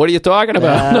 7-4. What are you talking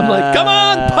about? And I'm like, come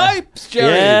on, pipes,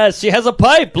 Jerry. Yes, she has a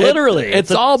pipe, literally.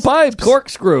 It's all pipes.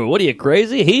 Corkscrew. What are you,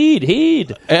 crazy?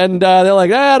 Heed. And they're like,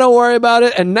 don't worry about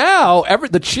it. And now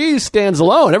the cheese stands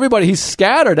alone. He's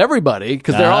scattered everybody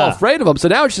because they're all afraid of him. So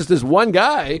now it's just this one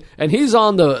guy, and he's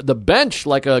on the bench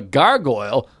like a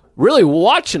gargoyle, really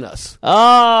watching us.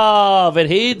 Oh, if it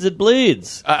heeds, it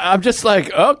bleeds. I'm just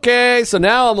like, okay. So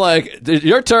now I'm like,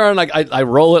 your turn. Like I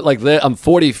roll it like this. I'm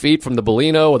 40 feet from the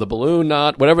Bellino or the balloon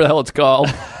knot, whatever the hell it's called.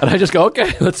 And I just go,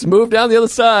 okay, let's move down the other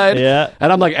side. Yeah.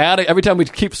 And I'm like adding, every time we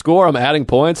keep score, I'm adding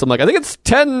points. I'm like, I think it's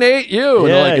 10-8 you. And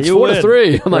they're Yeah, like, it's you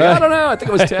 4-3. win. I'm like, Right. I don't know. I think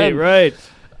it was 10. Right.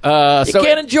 So You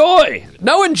can't enjoy.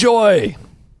 no enjoy.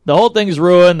 The whole thing's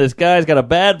ruined. This guy's got a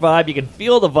bad vibe. You can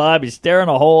feel the vibe. He's staring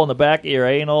a hole in the back of your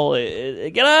anal.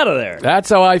 Get out of there. That's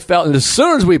how I felt. And as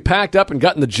soon as we packed up and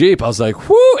got in the Jeep, I was like,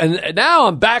 whoo. And now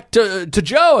I'm back to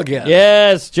Joe again.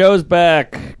 Yes, Joe's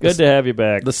back. Good to have you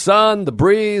back. The sun, the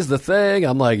breeze, the thing.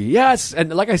 I'm like, yes.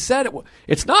 And like I said,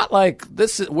 it's not like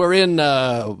we're in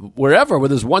wherever where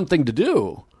there's one thing to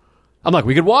do. I'm like,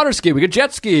 we could water ski, we could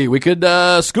jet ski, we could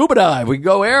scuba dive, we could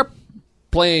go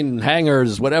airplane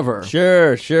hangars, whatever.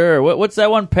 Sure. What's that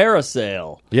one?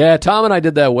 Parasail. Yeah, Tom and I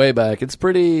did that way back. It's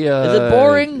pretty... Is it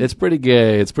boring? It's pretty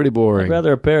gay. It's pretty boring. I'd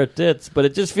rather a pair of tits, but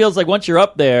it just feels like once you're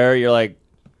up there, you're like,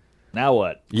 now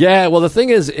what? Yeah, well, the thing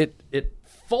is, it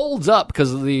folds up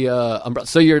because of the umbrella.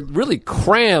 So you're really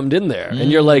crammed in there, and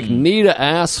you're like knee to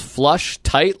ass flush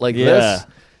tight like this,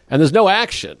 and there's no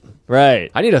action.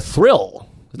 Right. I need a thrill.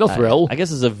 There's no thrill. I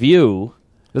guess it's a view.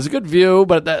 There's a good view,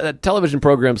 but that television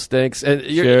program stinks. And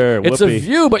Sure, it's whoopee. a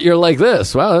view, but you're like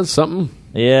this. Well, that's something.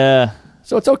 Yeah.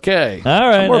 So it's okay. All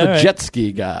right, I'm more of all a right. jet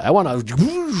ski guy. I want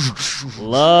to...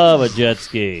 Love a jet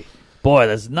ski. Boy,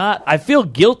 that's not... I feel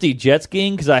guilty jet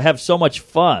skiing because I have so much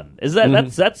fun. Is that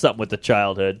that's something with the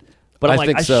childhood. But I'm I like,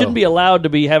 think I so. shouldn't be allowed to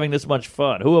be having this much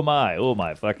fun. Who am I?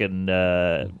 Fucking,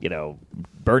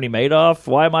 Bernie Madoff?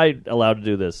 Why am I allowed to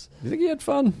do this? You think you had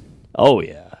fun? Oh,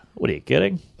 yeah. What are you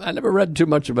kidding? I never read too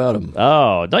much about him.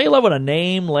 Oh, don't you love when a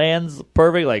name lands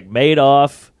perfect, like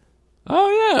Madoff?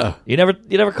 Oh, yeah. You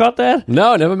never caught that?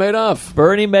 No, never made off.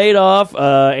 Bernie Madoff,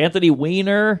 Anthony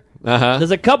Weiner. Uh-huh.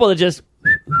 There's a couple that just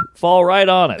fall right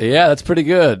on it. Yeah, that's pretty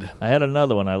good. I had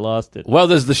another one. I lost it. Well,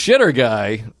 there's the shitter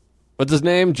guy. What's his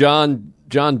name? John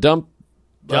Dump?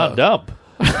 John Dump.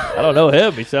 I don't know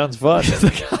him. He sounds fun.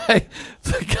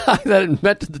 the guy that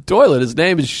invented the toilet. His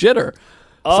name is Shitter.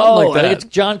 Oh, Something like I that. think it's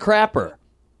John Crapper.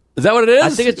 Is that what it is? I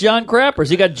think it's John Crapper.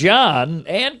 So you got John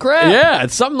and Crap. Yeah,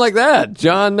 it's something like that.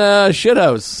 John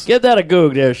Shithouse. Give that a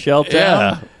goog there, Sheltown.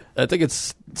 Yeah. I think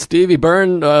it's Stevie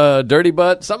Byrne, Dirty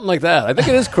Butt, something like that. I think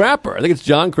it is Crapper. I think it's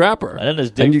John Crapper. And then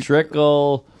there's Dick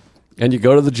Trickle. And you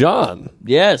go to the John.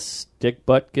 Yes, Dick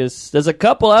Butkus. There's a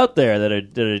couple out there that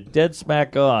are dead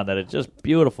smack on, that are just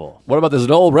beautiful. What about this an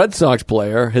old Red Sox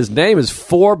player? His name is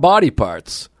 4 body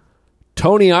parts.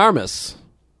 Tony Armas.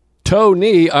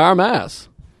 Tony Armas.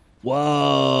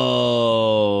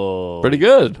 Whoa. Pretty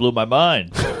good. Blew my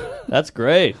mind. That's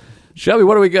great. Shelby,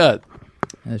 what do we got?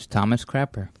 There's Thomas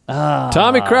Crapper.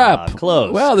 Tommy Crap.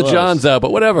 Close. Well, the close. John's out,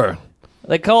 but whatever.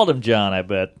 They called him John, I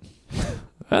bet.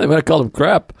 Well, they might have called him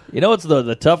Crap. You know what's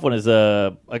the tough one is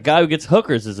a guy who gets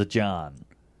hookers is a John.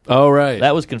 Oh, right.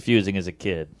 That was confusing as a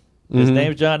kid. His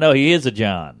name's John? No, he is a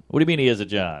John. What do you mean he is a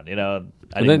John? You know,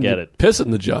 I didn't get it.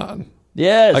 Pissing the John.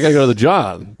 Yes. I got to go to the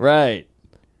John. Right.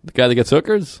 The guy that gets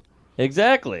hookers?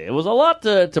 Exactly. It was a lot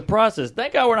to process.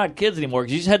 Thank God we're not kids anymore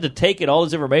because you just had to take in all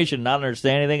this information, not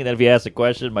understand anything, and then if you asked a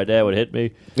question, my dad would hit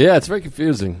me. Yeah, it's very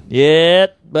confusing. Yeah,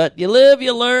 but you live,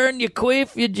 you learn, you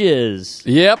queef, you jizz.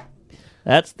 Yep.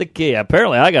 That's the key.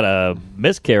 Apparently, I got a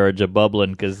miscarriage of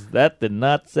bubbling because that did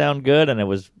not sound good, and it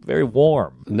was very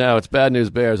warm. No, it's Bad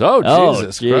News Bears. Oh, Oh,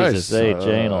 Jesus Jesus, Christ. hey,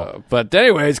 Janel. But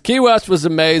anyways, Key West was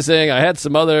amazing. I had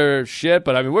some other shit,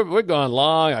 but I mean, we're going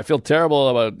long. I feel terrible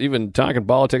about even talking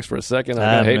politics for a second.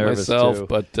 I I'm hate nervous, myself. too.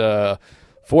 But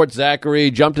Fort Zachary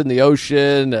jumped in the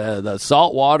ocean. The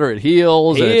salt water, it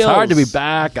heals. And it's hard to be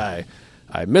back. I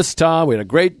miss Tom. We had a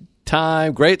great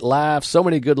time, great laughs, so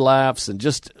many good laughs, and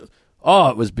just... Oh,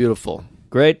 it was beautiful.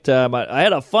 Great time. I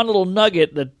had a fun little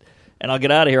nugget that, and I'll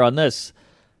get out of here on this.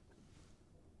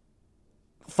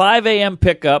 5 a.m.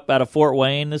 pickup out of Fort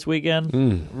Wayne this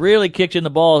weekend. Really kicked you in the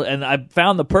balls, and I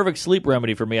found the perfect sleep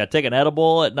remedy for me. I take an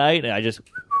edible at night, and I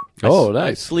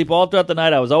Nice. sleep all throughout the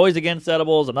night. I was always against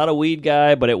edibles. I'm not a weed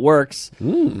guy, but it works.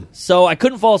 So I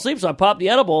couldn't fall asleep, so I popped the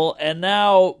edible, and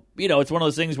now, you know, it's one of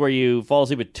those things where you fall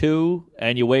asleep at 2,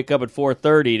 and you wake up at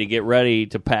 4:30 to get ready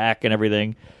to pack and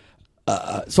everything.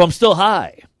 So I'm still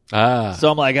high. So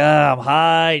I'm like, I'm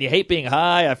high. You hate being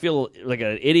high. I feel like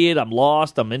an idiot. I'm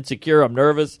lost. I'm insecure. I'm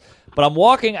nervous. But I'm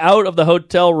walking out of the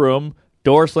hotel room.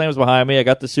 Door slams behind me. I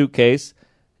got the suitcase.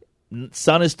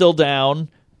 Sun is still down.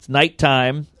 It's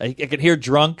nighttime. I can hear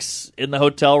drunks in the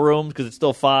hotel room because it's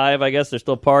still 5. I guess they're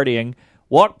still partying.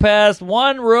 Walk past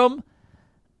one room.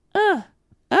 Oh,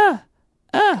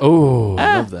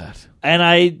 I love that. And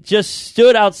I just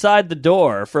stood outside the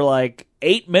door for like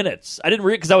 8 minutes. I didn't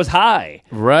read because I was high.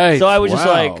 Right. So I was just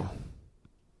Wow. like,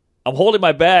 I'm holding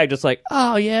my bag, just like,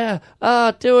 oh yeah,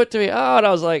 do it to me. Oh, and I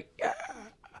was like, yeah.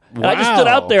 And I just stood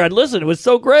Wow. out there and listened. It was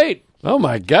so great. Oh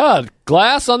my God!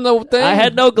 Glass on the thing. I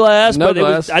had no glass, No but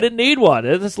glass. I didn't need one.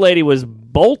 This lady was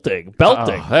belting. Oh,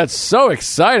 that's so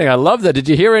exciting! I love that. Did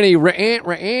you hear any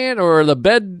rant, or the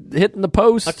bed hitting the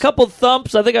post? A couple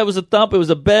thumps. I think I was a thump. It was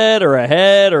a bed or a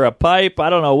head or a pipe. I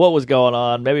don't know what was going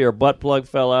on. Maybe her butt plug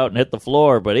fell out and hit the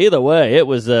floor. But either way, it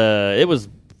was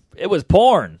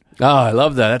porn. Oh, I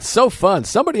love that. That's so fun.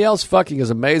 Somebody else fucking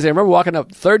is amazing. I remember walking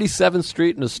up 37th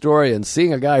Street in Astoria and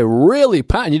seeing a guy really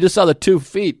pound. You just saw the 2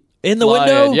 feet. In the fly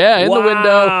window? in. Yeah, in the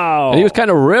window. Wow. And he was kind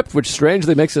of ripped, which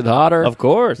strangely makes it hotter. Of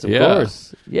course, of Yeah.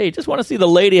 course. Yeah, you just want to see the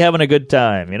lady having a good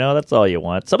time. You know, that's all you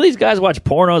want. Some of these guys watch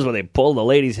pornos where they pull the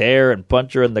lady's hair and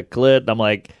punch her in the clit. And I'm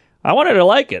like, I want her to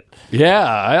like it. Yeah,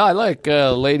 I like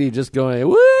a lady just going,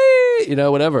 whee,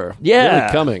 whatever. Yeah.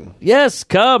 Really coming. Yes,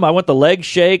 come. I want the leg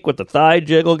shake with the thigh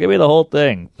jiggle. Give me the whole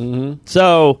thing. Mm-hmm.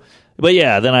 So, but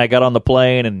yeah, then I got on the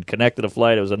plane and connected a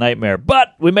flight. It was a nightmare.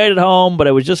 But we made it home, but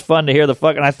it was just fun to hear the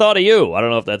fuck. And I thought of you. I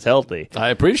don't know if that's healthy. I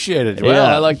appreciate it. Well,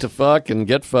 Yeah. I like to fuck and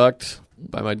get fucked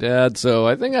by my dad, so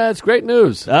I think that's great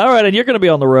news. All right, and you're going to be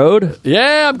on the road.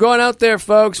 Yeah, I'm going out there,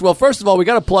 folks. Well, first of all, we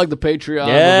got to plug the Patreon.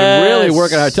 We've Yes. been really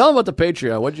working hard. Tell them about the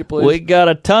Patreon, would you please? We got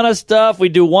a ton of stuff. We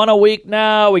do one a week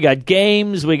now. We got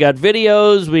games. We got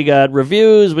videos. We got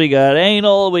reviews. We got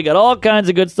anal. We got all kinds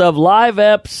of good stuff. Live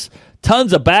eps.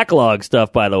 Tons of backlog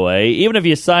stuff, by the way. Even if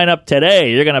you sign up today,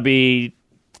 you're going to be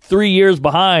 3 years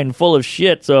behind, full of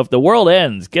shit. So if the world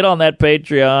ends, get on that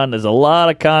Patreon. There's a lot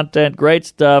of content, great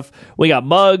stuff. We got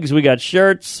mugs, we got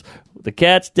shirts. The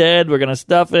cat's dead. We're gonna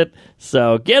stuff it.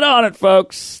 So get on it,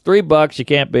 folks. $3. You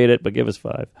can't beat it, but give us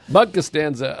 5. Bud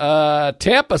Costanza,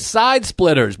 Tampa Side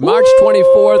Splitters, March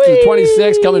 24th through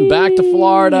 26th, coming back to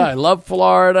Florida. I love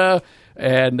Florida,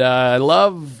 and I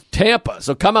love Tampa.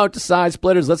 So come out to Side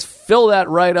Splitters. Let's fill that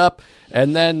right up.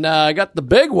 And then I got the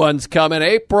big ones coming.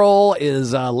 April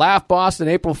is Laugh Boston,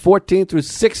 April 14th through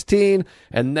 16.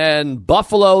 And then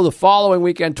Buffalo the following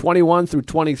weekend, 21 through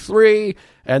 23.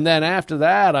 And then after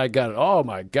that, I got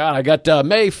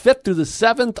May 5th through the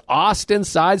 7th, Austin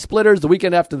Side Splitters. The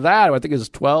weekend after that, I think it was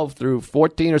 12 through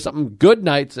 14 or something. Good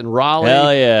Nights in Raleigh.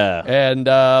 Hell yeah. And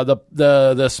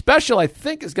the special, I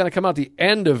think, is going to come out the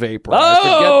end of April. I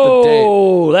forget the date.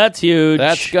 Oh, that's huge.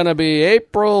 That's going to be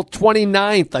April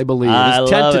 29th, I believe. I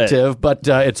It's love tentative, but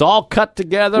it's all cut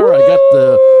together. Woo! I got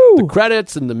the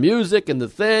credits and the music and the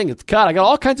thing. It's cut. I got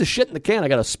all kinds of shit in the can. I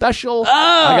got a special.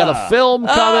 I got a film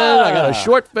coming. I got a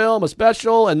short film, a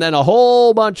special, and then a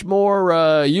whole bunch more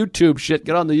YouTube shit.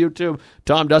 Get on the YouTube.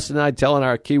 Tom, Dustin, and I telling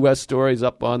our Key West stories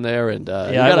up on there. And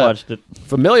yeah, I watched it.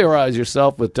 Familiarize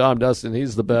yourself with Tom Dustin.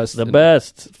 He's the best. The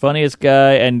best. Funniest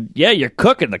guy. And, yeah, you're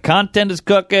cooking. The content is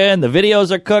cooking. The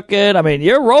videos are cooking. I mean,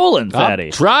 you're rolling, Fatty.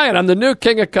 I'm trying. I'm the new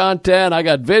king of content. I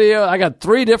got video. I got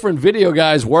 3 different video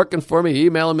guys working for me,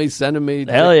 emailing me, sending me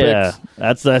Hell dick yeah.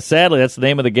 pics. That's sadly, that's the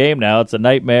name of the game now. It's a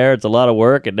nightmare. It's a lot of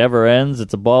work. It never ends.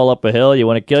 It's a ball up a hill. You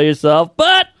want to kill yourself.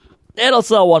 But it'll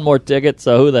sell one more ticket,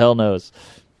 so who the hell knows?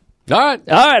 All right.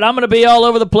 I'm going to be all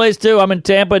over the place, too. I'm in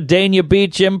Tampa, Dania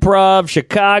Beach Improv,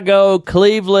 Chicago,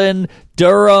 Cleveland,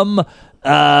 Durham,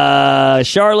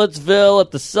 Charlottesville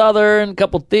at the Southern,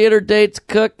 couple theater dates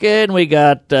cooking. We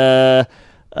got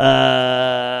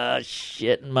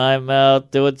shit in my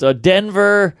mouth.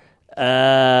 Denver,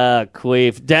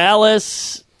 Queef,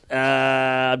 Dallas.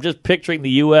 I'm just picturing the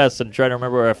U.S. and trying to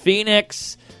remember where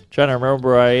Phoenix, trying to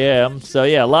remember where I am. So,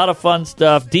 yeah, a lot of fun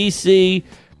stuff. D.C.,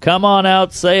 come on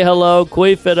out, say hello,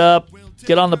 queef it up,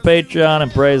 get on the Patreon,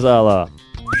 and praise Allah.